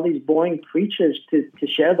bringing all these boring preachers to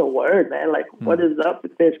share the word, man? Like, what is up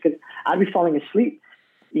with this? Because I'd be falling asleep,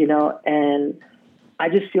 you know. And I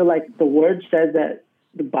just feel like the word says that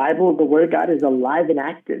the Bible, the word of God, is alive and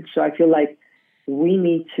active. So I feel like we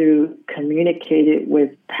need to communicate it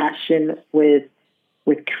with passion, with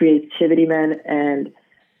creativity, man, and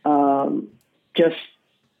just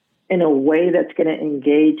in a way that's going to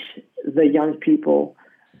engage the young people,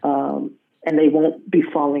 and they won't be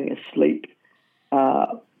falling asleep.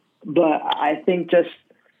 But I think just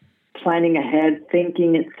planning ahead,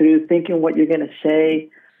 thinking it through, thinking what you're going to say,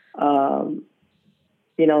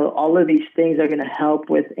 you know, all of these things are going to help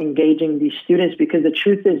with engaging these students, because the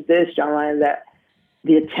truth is this, John Ryan, that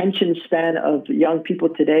the attention span of young people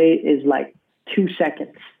today is like 2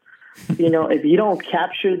 seconds. You know, if you don't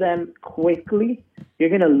capture them quickly, you're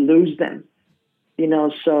going to lose them. You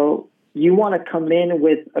know, so you want to come in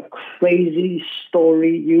with a crazy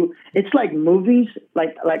story. It's like movies.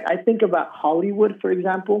 Like I think about Hollywood, for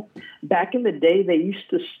example. Back in the day, they used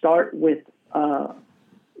to start with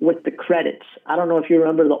the credits. I don't know if you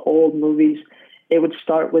remember the old movies. It would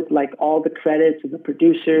start with like all the credits of the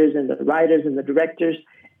producers and the writers and the directors,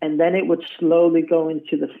 and then it would slowly go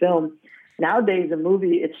into the film. Nowadays, a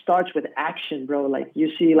movie, it starts with action, bro. Like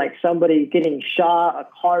you see like somebody getting shot, a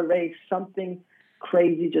car race, something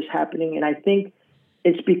crazy just happening. And I think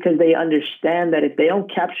it's because they understand that if they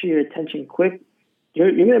don't capture your attention quick,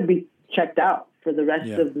 you're going to be checked out for the rest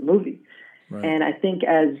of the movie. Right. And I think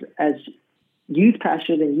as youth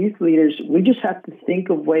pastors and youth leaders, we just have to think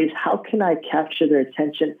of ways, how can I capture their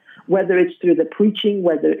attention, whether it's through the preaching,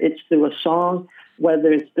 whether it's through a song,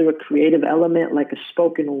 whether it's through a creative element like a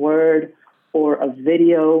spoken word or a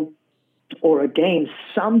video or a game,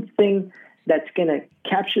 something that's going to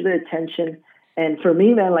capture their attention. And for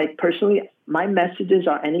me, man, like personally, my messages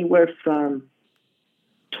are anywhere from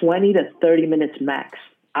 20 to 30 minutes max.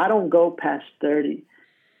 I don't go past 30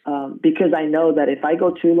 because I know that if I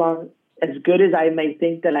go too long, as good as I may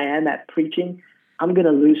think that I am at preaching, I'm going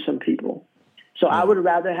to lose some people. So I would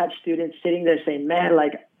rather have students sitting there saying, man,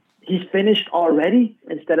 like, he's finished already,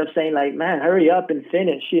 instead of saying like, man, hurry up and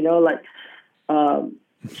finish, you know, like,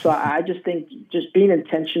 so I just think just being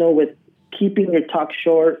intentional with keeping your talk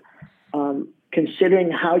short,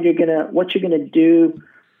 considering what you're gonna do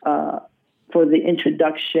for the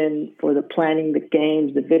introduction, for the planning, the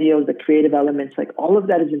games, the videos, the creative elements. Like all of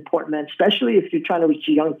that is important, man. Especially if you're trying to reach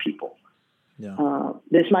young people. Yeah.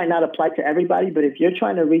 This might not apply to everybody, but if you're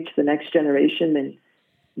trying to reach the next generation, then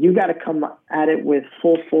you got to come at it with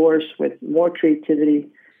full force, with more creativity,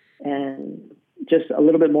 and just a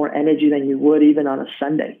little bit more energy than you would even on a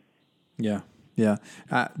Sunday. Yeah,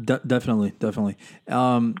 definitely.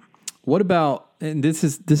 What about? And this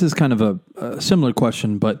is kind of a similar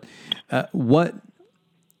question, but what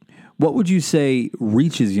would you say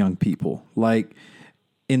reaches young people? Like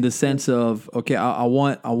in the sense of, okay, I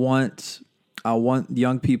want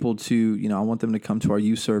young people to, I want them to come to our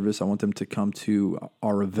youth service. I want them to come to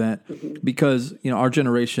our event because, our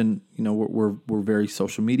generation, we're very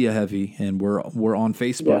social media heavy and we're on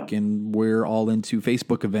Facebook and we're all into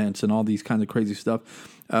Facebook events and all these kinds of crazy stuff.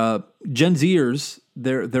 Gen Zers,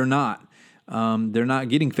 they're not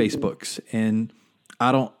getting Facebooks, and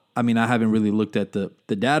I haven't really looked at the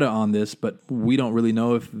data on this, but we don't really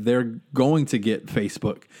know if they're going to get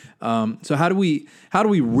Facebook. So how do we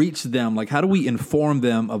reach them? Like, how do we inform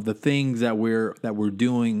them of the things that we're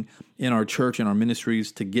doing in our church and our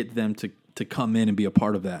ministries to get them to come in and be a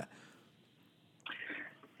part of that?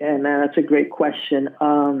 Yeah, man, that's a great question.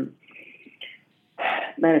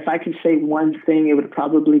 Man, if I could say one thing, it would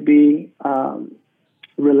probably be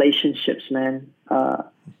relationships, man.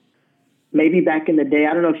 Maybe back in the day,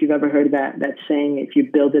 I don't know if you've ever heard that saying, if you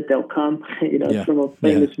build it, they'll come, it's from a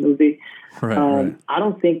famous movie. Right. I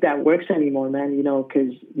don't think that works anymore, man,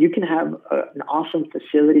 because you can have an awesome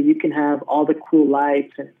facility. You can have all the cool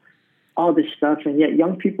lights and all this stuff, and yet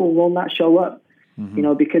young people will not show up,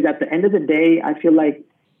 because at the end of the day, I feel like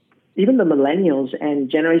even the millennials and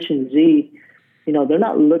Generation Z, they're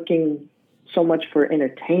not looking so much for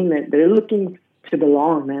entertainment. They're looking to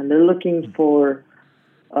belong, man. They're looking for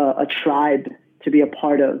a tribe to be a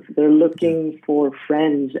part of. They're looking for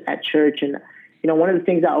friends at church. And, one of the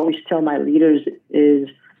things I always tell my leaders is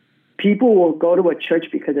people will go to a church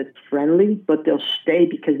because it's friendly, but they'll stay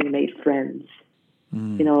because they made friends.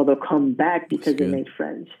 They'll come back because they made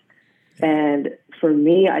friends. Yeah. And for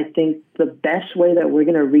me, I think the best way that we're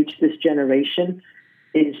going to reach this generation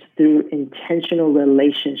is through intentional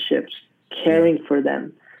relationships, caring for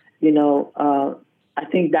them. I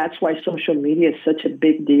think that's why social media is such a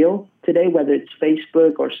big deal today, whether it's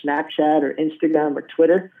Facebook or Snapchat or Instagram or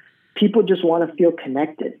Twitter. People just want to feel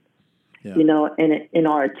connected, and in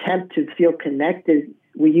our attempt to feel connected,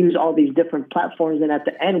 we use all these different platforms, and at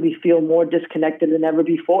the end, we feel more disconnected than ever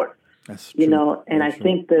before. That's true. And I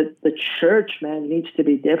think that the church, man, needs to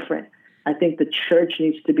be different. I think the church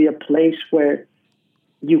needs to be a place where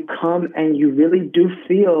you come and you really do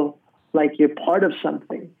feel like you're part of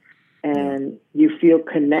something. And you feel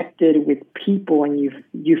connected with people, and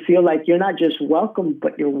you feel like you're not just welcome,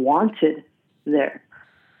 but you're wanted there.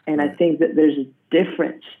 And I think that there's a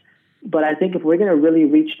difference. But I think if we're going to really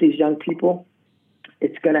reach these young people,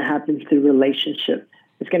 it's going to happen through relationship.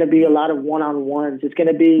 It's going to be a lot of one-on-ones. It's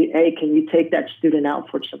going to be, hey, can you take that student out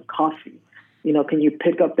for some coffee? Can you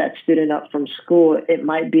pick up that student up from school? It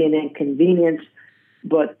might be an inconvenience,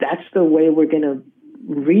 but that's the way we're going to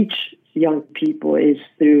reach young people, is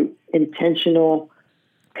through intentional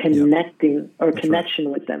connecting or connection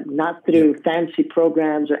with them, not through fancy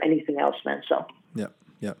programs or anything else, man. So yeah.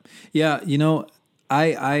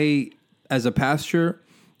 I as a pastor,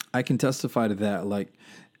 I can testify to that. Like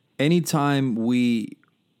anytime we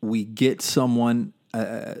get someone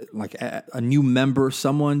like a new member,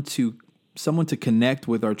 someone to connect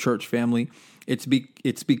with our church family, it's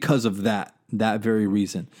because of that very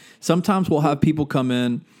reason. Sometimes we'll have people come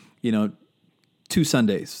in, 2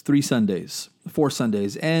 Sundays, 3 Sundays, 4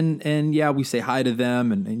 Sundays, and we say hi to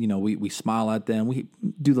them, and we smile at them. We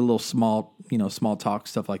do the little small talk,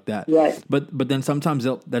 stuff like that. Right. But then sometimes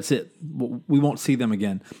that's it. We won't see them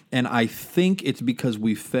again. And I think it's because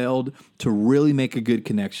we failed to really make a good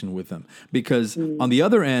connection with them. Because on the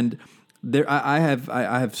other end, I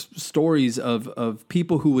have stories of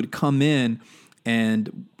people who would come in,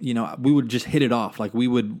 and we would just hit it off. Like we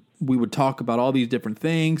would talk about all these different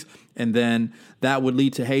things, and then that would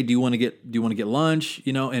lead to, hey, do you want to get lunch?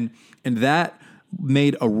 And that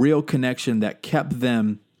made a real connection that kept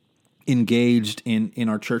them engaged in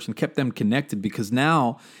our church and kept them connected, because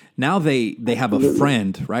now now they have a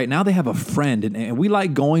friend, right? Now they have a friend, and we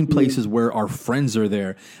like going places where our friends are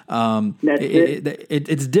there.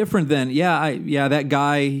 It's different than that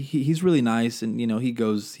guy. He's really nice, and he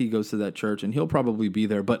goes to that church, and he'll probably be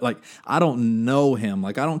there. But like, I don't know him.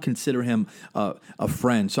 Like, I don't consider him a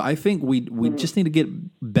friend. So I think we just need to get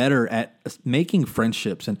better at making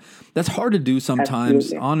friendships, and that's hard to do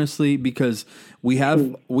sometimes, honestly, because we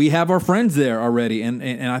have our friends there already,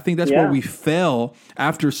 and I think that's where we fail.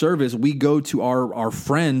 After service, we go to our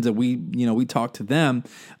friends and we talk to them.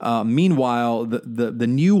 Meanwhile, the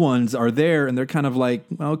new ones are there, and they're kind of like,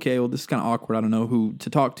 okay, well, this is kind of awkward. I don't know who to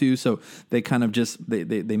talk to, so they kind of just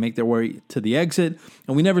they make their way to the exit,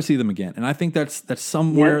 and we never see them again. And I think that's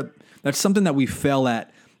somewhere that's something that we fail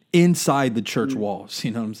at inside the church walls.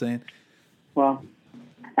 You know what I'm saying? Well,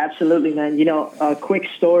 absolutely, man. A quick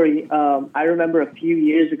story. I remember a few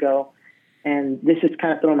years ago, and this is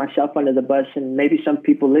kind of throwing myself under the bus, and maybe some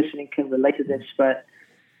people listening can relate to this, but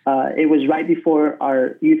it was right before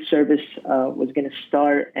our youth service was going to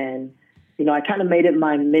start. And, I kind of made it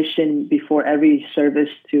my mission before every service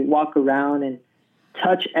to walk around and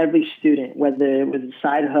touch every student, whether it was a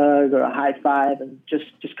side hug or a high five, and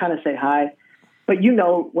just kind of say hi. But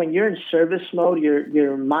when you're in service mode,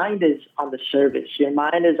 your mind is on the service. Your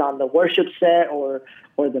mind is on the worship set or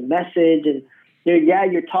the message, and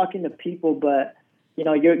you're talking to people, but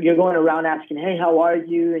you're going around asking, "Hey, how are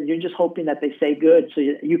you?" And you're just hoping that they say good, so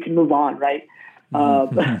you can move on, right?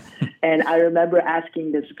 And I remember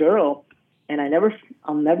asking this girl, and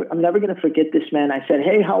I'm never going to forget this, man. I said,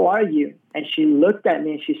 "Hey, how are you?" And she looked at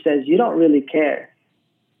me and she says, "You don't really care."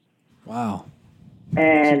 Wow.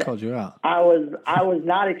 And she called you out. I was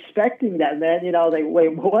not expecting that, man. Like,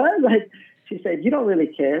 wait, what? Like, she said, "You don't really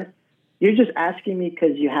care. You're just asking me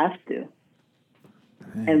because you have to."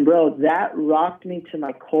 Dang. And bro, that rocked me to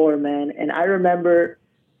my core, man. And I remember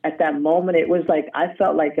at that moment, it was like I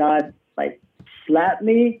felt like God like slapped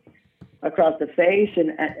me across the face,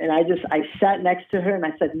 and I sat next to her and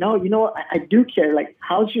I said, "No, you know what? I do care. Like,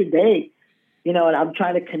 how's your day?" And I'm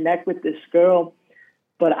trying to connect with this girl.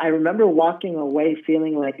 But I remember walking away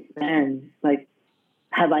feeling like, man, like,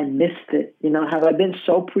 have I missed it? Have I been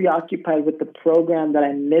so preoccupied with the program that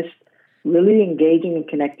I missed really engaging and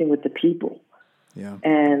connecting with the people? Yeah.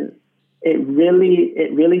 And it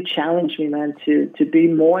really challenged me, man, to be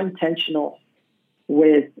more intentional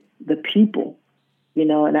with the people,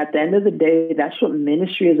 and at the end of the day, that's what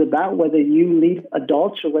ministry is about, whether you lead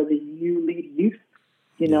adults or whether you lead youth.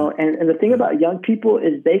 And the thing about young people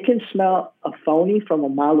is they can smell a phony from a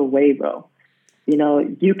mile away, bro.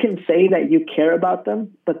 You can say that you care about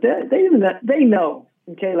them, but they know,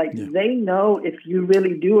 okay? Like, they know if you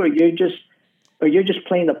really do, or you're just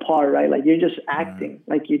playing the part, right? Like, you're just acting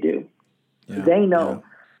like you do. Yeah. They know.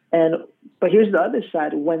 Yeah. But here's the other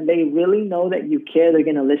side. When they really know that you care, they're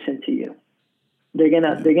going to listen to you. They're going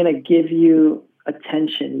to give you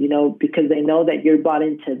attention, because they know that you're bought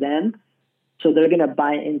into them. So they're going to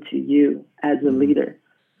buy into you as a leader.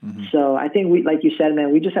 Mm-hmm. So I think like you said,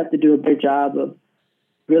 man, we just have to do a better job of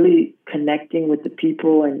really connecting with the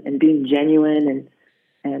people and being genuine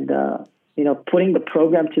and putting the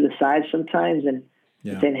program to the side sometimes and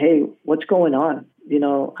saying, "Hey, what's going on?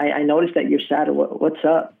 I noticed that you're sad. What's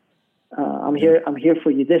up? I'm here. I'm here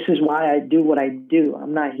for you. This is why I do what I do.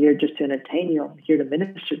 I'm not here just to entertain you. I'm here to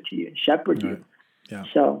minister to you and shepherd you." Yeah.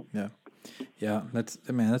 So yeah. That's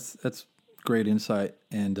great insight.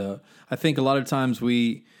 And I think a lot of times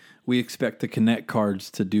we expect the Connect cards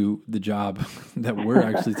to do the job that we're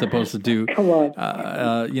actually supposed to do. Come on.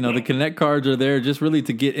 The Connect cards are there just really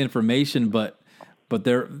to get information, but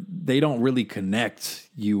they don't really connect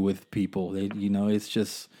you with people. It's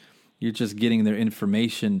just you're just getting their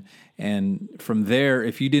information, and from there,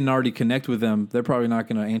 if you didn't already connect with them, they're probably not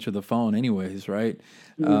going to answer the phone anyways, right?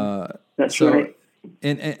 That's right.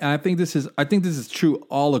 And I think this is true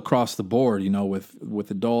all across the board,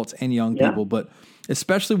 with adults and young people, but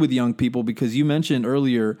especially with young people, because you mentioned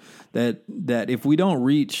earlier that if we don't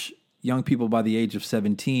reach young people by the age of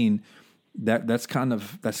 17, that's kind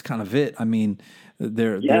of it. I mean,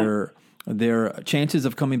 their chances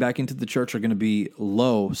of coming back into the church are going to be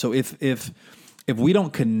low. So if we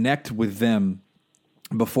don't connect with them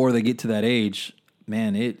before they get to that age,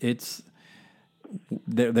 man, it's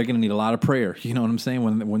they're going to need a lot of prayer. You know what I'm saying?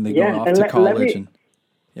 When they go off to college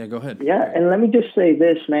go ahead. Yeah. And let me just say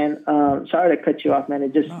this, man, sorry to cut you off, man.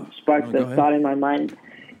 It just sparked the thought in my mind.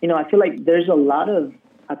 I feel like there's a lot of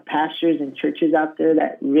pastors and churches out there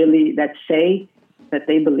that say that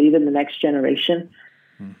they believe in the next generation,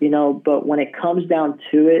 but when it comes down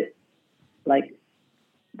to it, like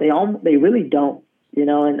they really don't, you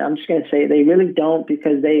know, and I'm just going to say they really don't,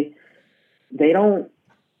 because they don't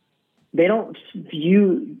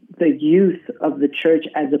view the youth of the church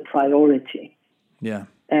as a priority. Yeah.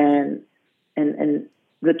 And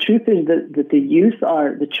the truth is that the youth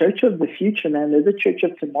are the church of the future, man. They're the church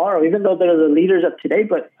of tomorrow, even though they're the leaders of today.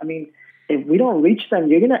 But I mean, if we don't reach them,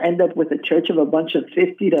 you're going to end up with a church of a bunch of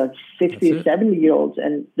 50 to 60 or 70-year-olds.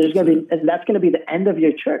 And that's going to be the end of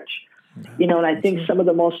your church. You know, and I think some of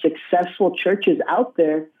the most successful churches out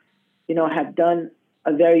there, you know, have done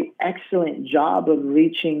a very excellent job of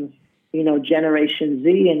reaching, you know, Generation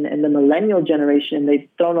Z and the millennial generation. They've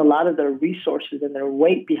thrown a lot of their resources and their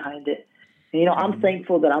weight behind it. And, you know, I'm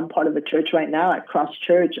thankful that I'm part of a church right now at Cross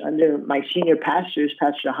Church under my senior pastors,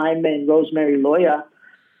 Pastor Jaime and Rosemary Loya,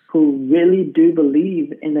 who really do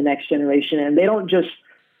believe in the next generation. And they don't just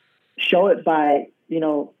show it by, you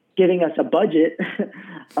know, giving us a budget,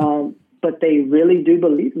 but they really do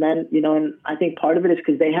believe, man, you know, and I think part of it is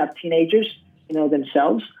because they have teenagers, you know,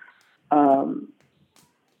 themselves, you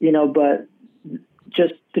know, but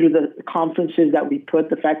just through the conferences that we put,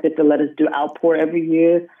 the fact that they let us do Outpour every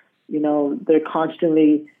year, you know, they're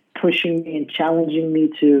constantly pushing me and challenging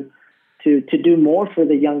me to do more for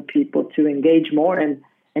the young people, to engage more. And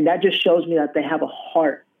that just shows me that they have a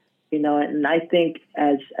heart, you know, and I think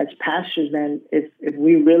as pastors, man, if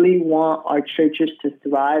we really want our churches to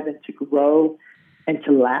thrive and to grow and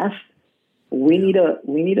to last, we need to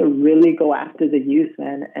really go after the youth,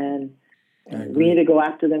 man, and we need to go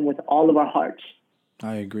after them with all of our hearts.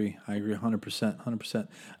 I agree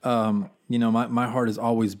 100%. You know, my heart has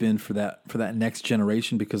always been for that next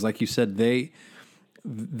generation, because like you said, they're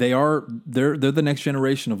the next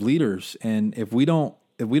generation of leaders, and if we don't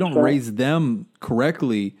raise them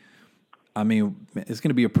correctly, I mean, it's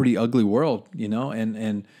going to be a pretty ugly world, you know,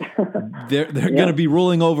 and they're going to be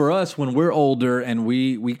ruling over us when we're older, and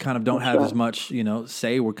we kind of don't have as much, you know,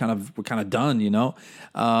 say. We're kind of done, you know,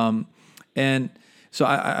 and so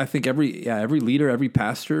I think every leader, every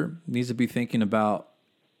pastor needs to be thinking about,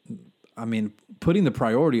 I mean, putting the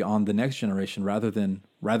priority on the next generation rather than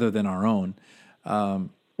our own,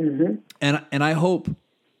 and I hope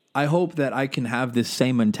that I can have this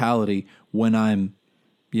same mentality when I'm,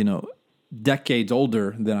 you know, decades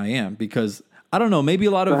older than I am, because I don't know, maybe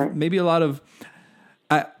a lot of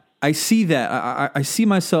I see that I see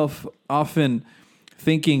myself often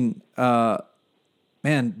thinking,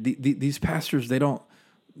 man, these pastors, they don't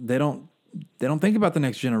think about the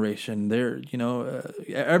next generation. They're, you know,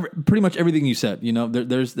 pretty much everything you said, you know,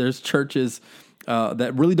 there's churches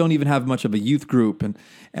that really don't even have much of a youth group, and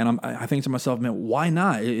I think to myself, man, why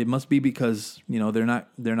not? It must be because, you know,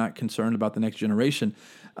 they're not concerned about the next generation.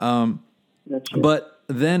 But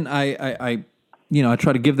then I you know, I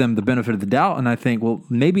try to give them the benefit of the doubt, and I think, well,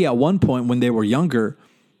 maybe at one point when they were younger,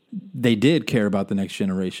 they did care about the next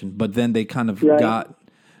generation, but then they kind of got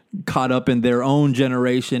caught up in their own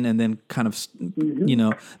generation, and then kind of, you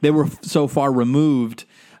know, they were so far removed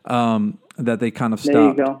that they kind of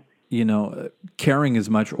stopped, you know, caring as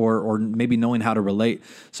much, or maybe knowing how to relate.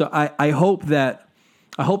 So I hope that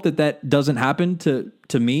doesn't happen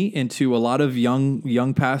to me and to a lot of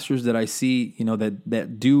young pastors that I see, you know,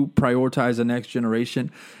 that do prioritize the next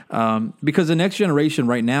generation, because the next generation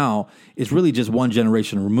right now is really just one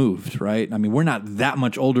generation removed, right? I mean, we're not that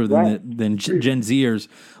much older than Gen Zers,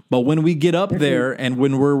 but when we get up there and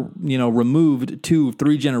when we're, you know, removed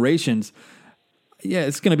 2-3 generations, yeah,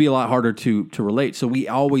 it's going to be a lot harder to relate. So we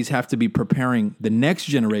always have to be preparing the next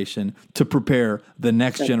generation to prepare the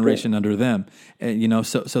next generation under them, and, you know,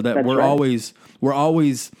 so that we're always,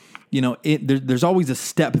 you know, there's always a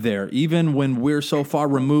step there. Even when we're so far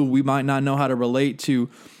removed, we might not know how to relate to,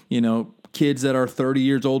 you know, kids that are 30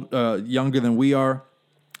 years old, younger than we are.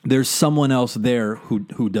 There's someone else there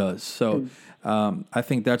who does. So I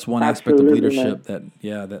think that's one aspect of leadership, man,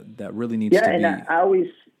 that really needs to be. And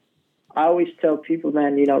I always tell people,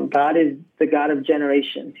 man, you know, God is the God of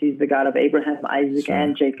generations. He's the God of Abraham, Isaac,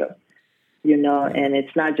 and Jacob, you know, and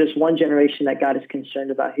it's not just one generation that God is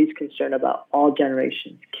concerned about. He's concerned about all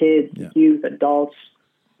generations, kids, youth, adults,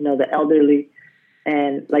 you know, the elderly.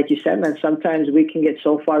 And like you said, man, sometimes we can get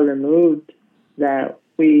so far removed that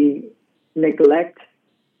we neglect,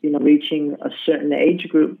 you know, reaching a certain age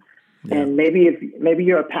group. Yeah. And maybe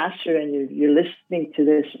you're a pastor and you're listening to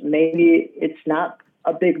this, maybe it's not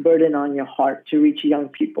a big burden on your heart to reach young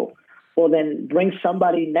people. Well, then bring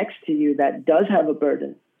somebody next to you that does have a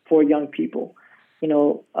burden for young people. You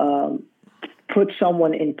know, put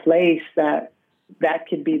someone in place that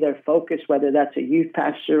could be their focus, whether that's a youth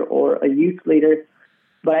pastor or a youth leader.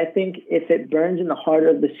 But I think if it burns in the heart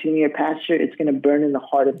of the senior pastor, it's going to burn in the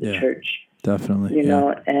heart of the church. Definitely. You know,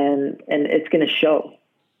 and it's going to show.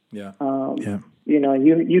 Yeah. You know,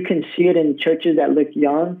 you can see it in churches that look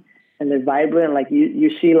young and they're vibrant. Like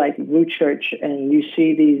you see like Root Church, and you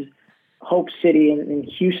see these Hope City in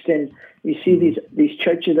Houston. You see these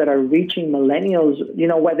churches that are reaching millennials, you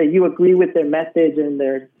know, whether you agree with their methods and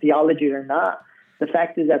their theology or not. The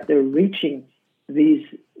fact is that they're reaching these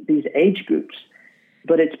age groups,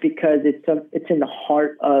 but it's because it's in the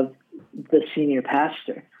heart of the senior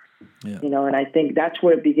pastor. Yeah. You know, and I think that's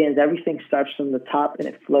where it begins. Everything starts from the top and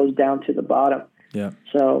it flows down to the bottom. Yeah.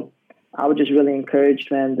 So I would just really encourage,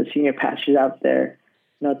 man, the senior pastors out there,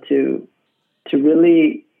 you know, to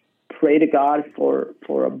really pray to God for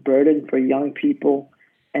a burden for young people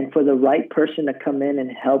and for the right person to come in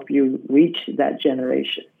and help you reach that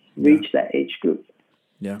generation, reach that age group.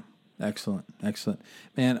 Yeah. Excellent.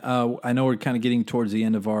 Man, I know we're kind of getting towards the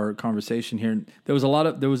end of our conversation here. There was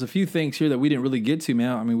a few things here that we didn't really get to,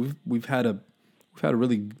 man. I mean, we've had a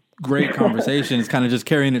really great conversation. It's kind of just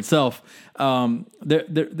carrying itself.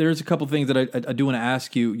 There's a couple things that I do want to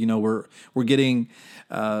ask you. You know, we're getting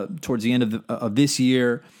towards the end of this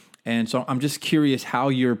year, and so I'm just curious how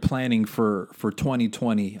you're planning for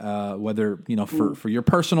 2020. Whether you know for your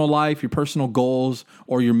personal life, your personal goals,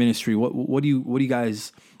 or your ministry. What do you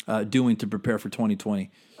guys doing to prepare for 2020?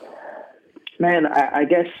 Man, I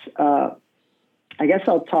guess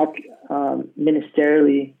I'll talk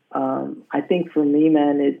ministerially. I think for me,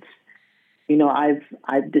 man, it's, you know,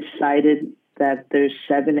 I've decided that there's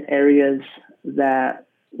 7 areas that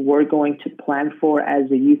we're going to plan for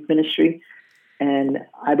as a youth ministry, and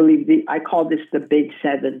I believe I call this the Big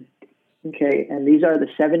 7. Okay, and these are the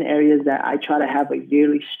 7 areas that I try to have a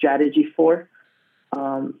yearly strategy for.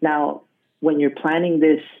 Now, when you're planning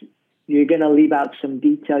this, you're going to leave out some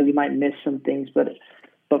detail. You might miss some things, but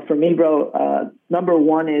for me, bro, number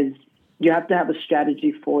 1 is you have to have a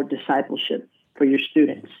strategy for discipleship for your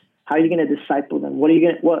students. How are you going to disciple them?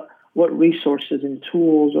 What resources and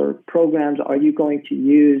tools or programs are you going to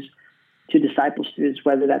use to disciple students,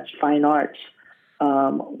 whether that's fine arts,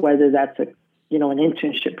 whether that's an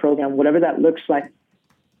internship program, whatever that looks like.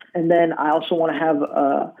 And then I also want to have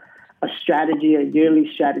a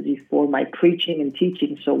yearly strategy for my preaching and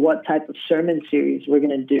teaching. So what type of sermon series we're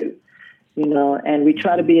going to do, you know, and we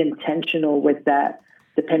try to be intentional with that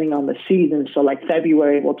depending on the season. So like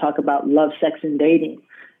February, we'll talk about love, sex, and dating.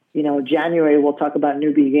 You know, January, we'll talk about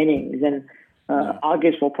new beginnings. And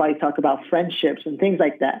August, we'll probably talk about friendships and things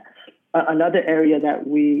like that. Another area that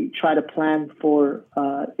we try to plan for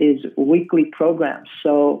is weekly programs.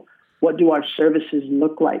 So what do our services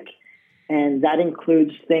look like? And that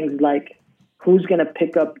includes things like who's going to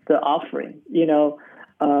pick up the offering, you know,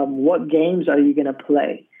 what games are you going to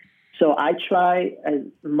play? So I try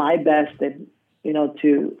my best, you know,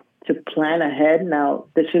 to plan ahead. Now,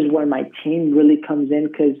 this is where my team really comes in,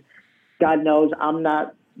 because God knows I'm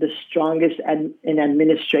not the strongest in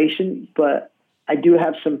administration, but I do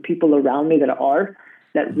have some people around me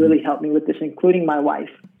that really help me with this, including my wife.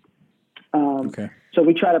 Okay. So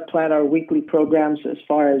we try to plan our weekly programs as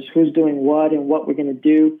far as who's doing what and what we're going to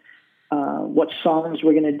do, what songs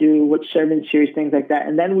we're going to do, what sermon series, things like that.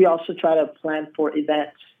 And then we also try to plan for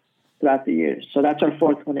events throughout the year. So that's our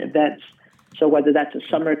 4th one, events. So whether that's a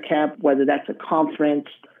summer camp, whether that's a conference,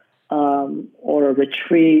 or a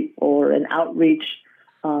retreat or an outreach.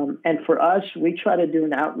 And for us, we try to do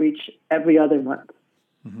an outreach every other month.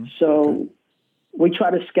 Mm-hmm. So we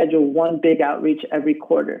try to schedule one big outreach every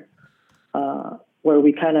quarter, where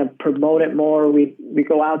we kind of promote it more. We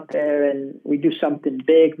go out there and we do something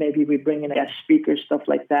big. Maybe we bring in a guest speaker, stuff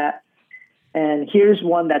like that. And here's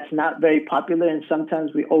one that's not very popular and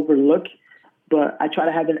sometimes we overlook, but I try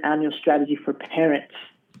to have an annual strategy for parents.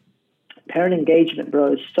 Parent engagement,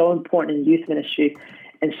 bro, is so important in youth ministry.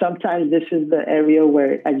 And sometimes this is the area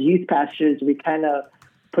where, as youth pastors, we kind of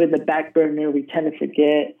put in the back burner. We tend to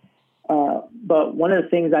forget. But one of the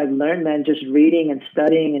things I've learned, man, just reading and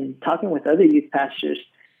studying and talking with other youth pastors,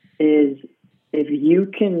 is if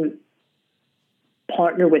you can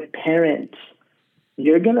partner with parents,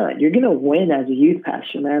 you're gonna win as a youth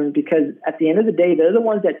pastor, man. Because at the end of the day, they're the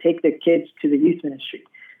ones that take their kids to the youth ministry.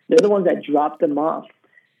 They're the ones that drop them off,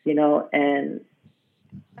 you know, and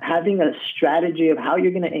having a strategy of how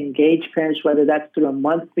you're going to engage parents, whether that's through a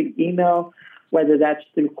monthly email, whether that's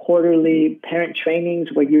through quarterly parent trainings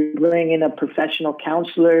where you bring in a professional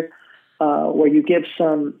counselor, where you give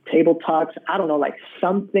some table talks, I don't know, like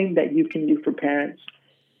something that you can do for parents.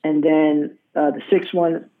 And then the 6th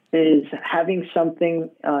one is having something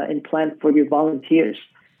in plan for your volunteers.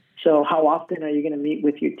 So how often are you going to meet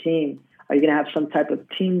with your team? Are you going to have some type of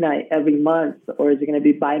team night every month, or is it going to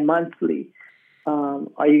be bi-monthly?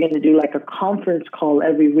 Are you going to do like a conference call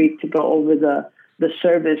every week to go over the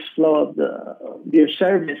service flow of your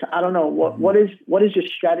service? I don't know. What does your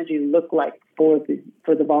strategy look like for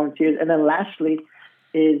the volunteers? And then lastly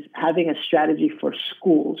is having a strategy for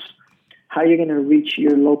schools. How you're going to reach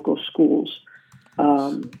your local schools.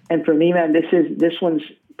 And for me, man, this one's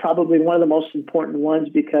probably one of the most important ones,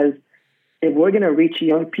 because if we're going to reach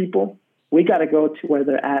young people, we got to go to where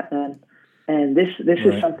they're at, man. And this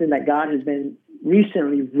is something that God has been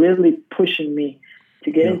recently really pushing me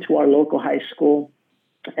to get into our local high school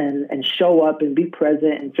and show up and be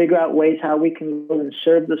present and figure out ways how we can go and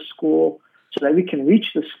serve the school so that we can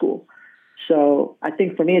reach the school. So I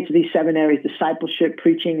think for me, it's these 7 areas: discipleship,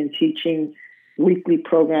 preaching and teaching, weekly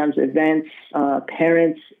programs, events,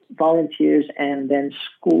 parents, volunteers, and then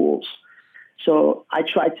schools. So I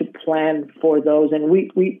try to plan for those, and we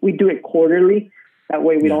do it quarterly. That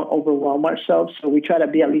way we don't overwhelm ourselves. So we try to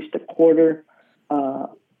be at least a quarter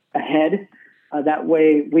ahead. That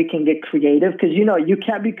way we can get creative, because, you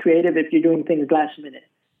can't be creative if you're doing things last minute.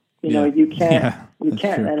 You can't, true.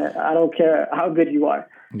 And I don't care how good you are,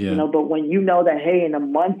 but when you know that, hey, in a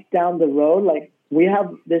month down the road, like, we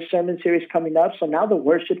have this sermon series coming up. So now the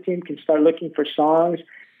worship team can start looking for songs.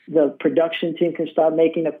 The production team can start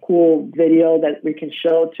making a cool video that we can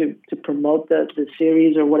show to promote the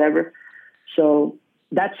series or whatever. So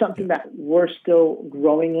that's something that we're still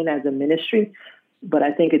growing in as a ministry. But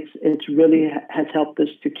I think it's really has helped us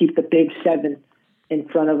to keep the big 7 in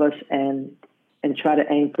front of us and try to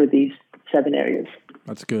aim for these 7 areas.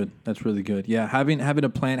 That's good. That's really good. Yeah, having a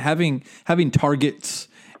plan, having targets,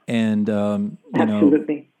 and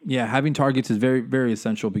Absolutely. Having targets is very, very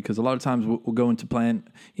essential, because a lot of times we'll go into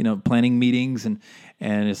planning meetings and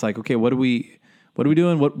it's like, okay, what are we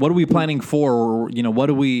doing? What are we planning for? Or,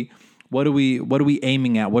 what are we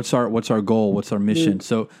aiming at? What's our goal? What's our mission?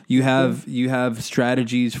 So you have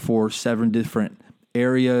strategies for 7 different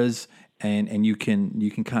areas, and you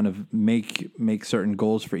can kind of make certain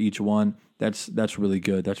goals for each one. That's really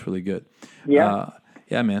good. That's really good. Yeah.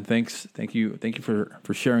 Yeah, man. Thanks. Thank you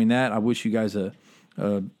for sharing that. I wish you guys a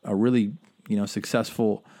really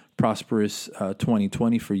successful, prosperous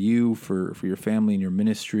 2020 for you, for your family and your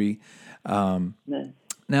ministry. Now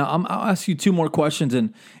I'll ask you 2 more questions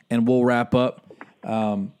and we'll wrap up.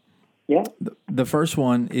 The first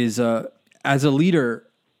one is, as a leader,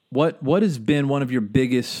 what has been one of your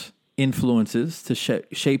biggest influences to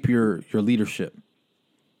shape your leadership?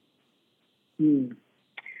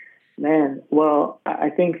 Man, well, I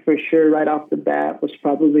think for sure right off the bat was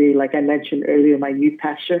probably, like I mentioned earlier, my youth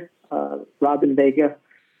pastor, Robin Vega.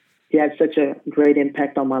 He had such a great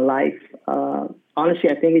impact on my life. Honestly,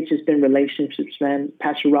 I think it's just been relationships, man.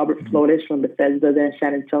 Pastor Robert Flores from Bethesda there in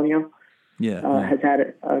San Antonio has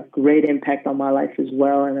had a great impact on my life as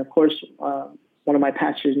well. And of course, one of my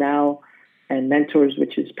pastors now and mentors,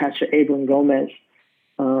 which is Pastor Abram Gomez.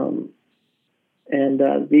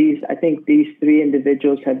 I think these 3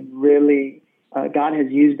 individuals have really, God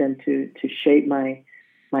has used them to shape my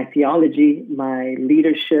theology, my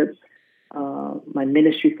leadership, my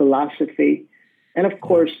ministry philosophy, and of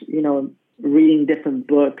course, reading different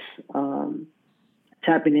books,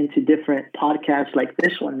 tapping into different podcasts like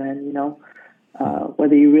this one, man.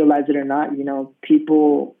 Whether you realize it or not,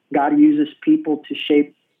 God uses people to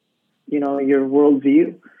shape, your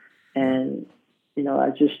worldview, and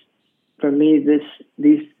for me,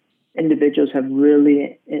 these individuals have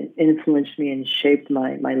really influenced me and shaped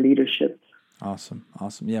my leadership. Awesome.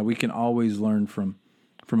 Yeah, we can always learn from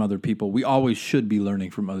other people. We always should be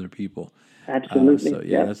learning from other people. Absolutely.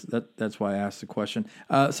 That's why I asked the question.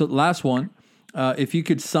 So last one, if you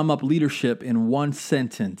could sum up leadership in 1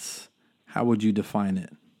 sentence, how would you define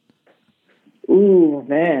it? Ooh,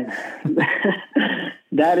 man,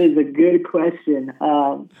 that is a good question.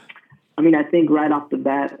 I think right off the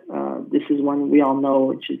bat, this is one we all know,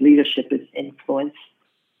 which is leadership is influence.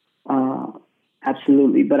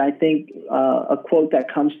 Absolutely. But I think a quote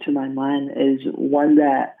that comes to my mind is one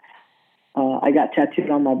that I got tattooed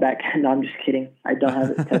on my back. No, I'm just kidding. I don't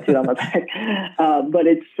have it tattooed on my back. But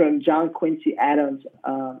it's from John Quincy Adams.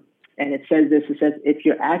 And it says this. It says, if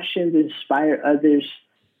your actions inspire others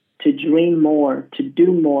to dream more, to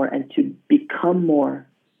do more, and to become more,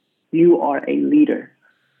 you are a leader.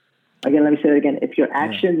 Again, let me say that again. If your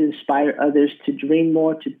actions inspire others to dream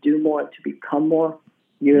more, to do more, to become more,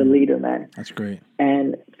 you're a leader, man. That's great.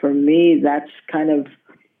 And for me, that's kind of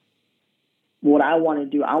what I want to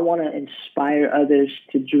do. I want to inspire others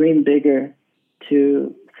to dream bigger,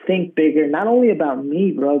 to think bigger, not only about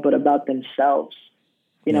me, bro, but about themselves.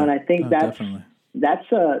 And I think that's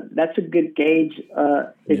that's a good gauge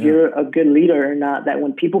if you're a good leader or not. That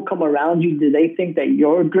when people come around you, do they think that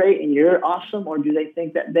you're great and you're awesome, or do they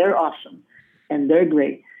think that they're awesome and they're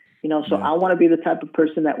great? You know, so I want to be the type of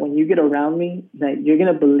person that when you get around me, that you're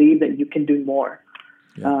going to believe that you can do more,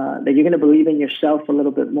 that you're going to believe in yourself a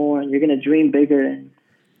little bit more, and you're going to dream bigger. And,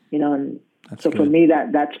 you know, and that's so good. For me,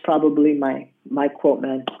 that's probably my quote,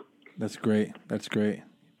 man. That's great. That's great.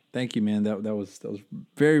 Thank you, man. That was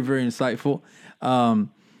very, very insightful. Man,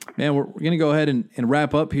 we're going to go ahead and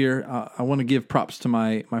wrap up here. I want to give props to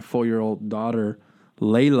my 4-year-old daughter,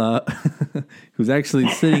 Layla, who's actually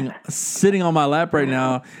sitting on my lap right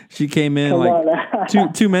now. She came in like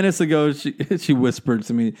 2 minutes ago. She whispered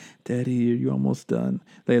to me, "Daddy, are you almost done?"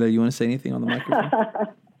 Layla, you want to say anything on the microphone?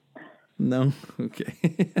 No?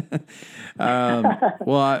 Okay.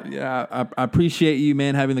 Well, I appreciate you,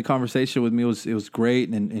 man, having the conversation with me. It was great,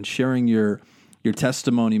 and sharing your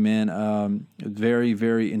testimony, man. Very,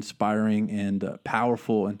 very inspiring and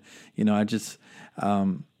powerful. And, you know,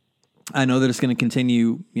 I know that it's going to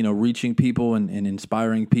continue, you know, reaching people and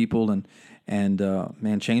inspiring people and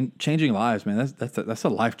man, changing lives, man. That's a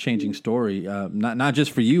life-changing story. Not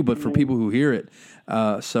just for you, but for people who hear it.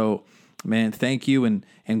 So, man, thank you, and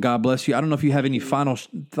God bless you. I don't know if you have any final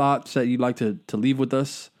thoughts that you'd like to leave with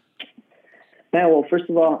us. Man, well, first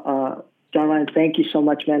of all, John Ryan, thank you so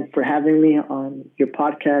much, man, for having me on your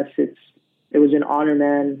podcast. It was an honor,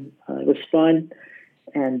 man. It was fun.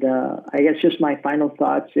 And I guess just my final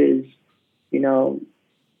thoughts is, you know,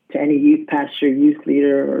 to any youth pastor, youth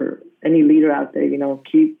leader, or any leader out there, you know,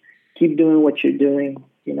 keep doing what you're doing.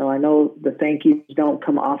 You know, I know the thank yous don't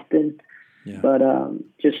come often. Yeah. But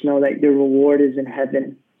just know that your reward is in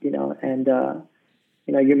heaven, you know, and,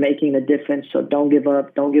 you know, you're making a difference. So don't give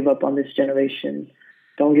up. Don't give up on this generation.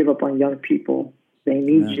 Don't give up on young people. They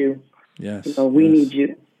need you. Yes. You know, we need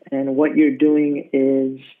you. And what you're doing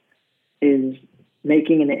is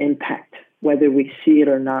making an impact, whether we see it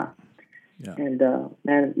or not. Yeah. And,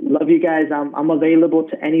 man, love you guys. I'm available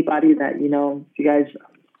to anybody that, you know, if you guys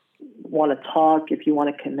want to talk, if you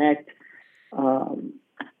want to connect,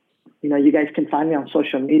 you know, you guys can find me on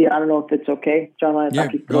social media. I don't know if it's okay, John. Yeah,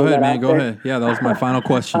 go ahead, man. Go ahead. Yeah, that was my final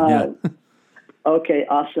question. Yeah. Okay,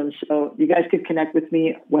 awesome. So you guys can connect with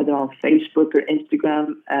me whether on Facebook or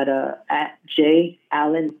Instagram at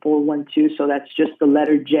JAllen412. So that's just the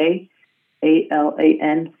letter J,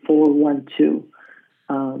 ALAN 412.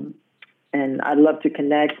 And I'd love to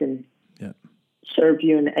connect and serve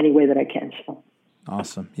you in any way that I can. So.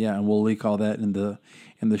 Awesome. Yeah, and we'll link all that in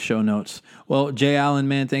the show notes. Well, Jay Allen,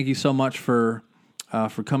 man, thank you so much for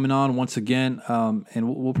coming on once again.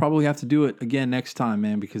 And we'll probably have to do it again next time,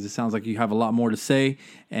 man, because it sounds like you have a lot more to say.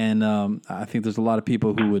 And I think there's a lot of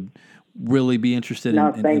people who would really be interested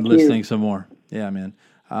in listening some more. Yeah, man.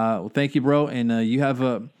 Well, thank you, bro. And you have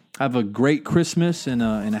a great Christmas and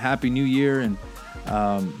a happy New Year. And,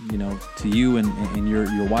 you know, to you and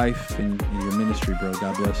your wife and your ministry, bro.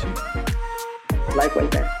 God bless you.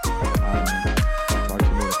 Likewise, man. Talk to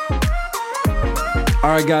you later. All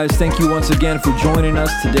right, guys. Thank you once again for joining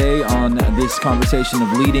us today on this conversation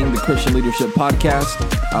of leading the Christian Leadership Podcast.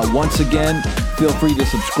 Once again, feel free to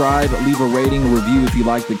subscribe, leave a rating, a review if you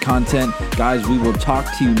like the content. Guys, we will talk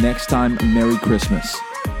to you next time. Merry Christmas.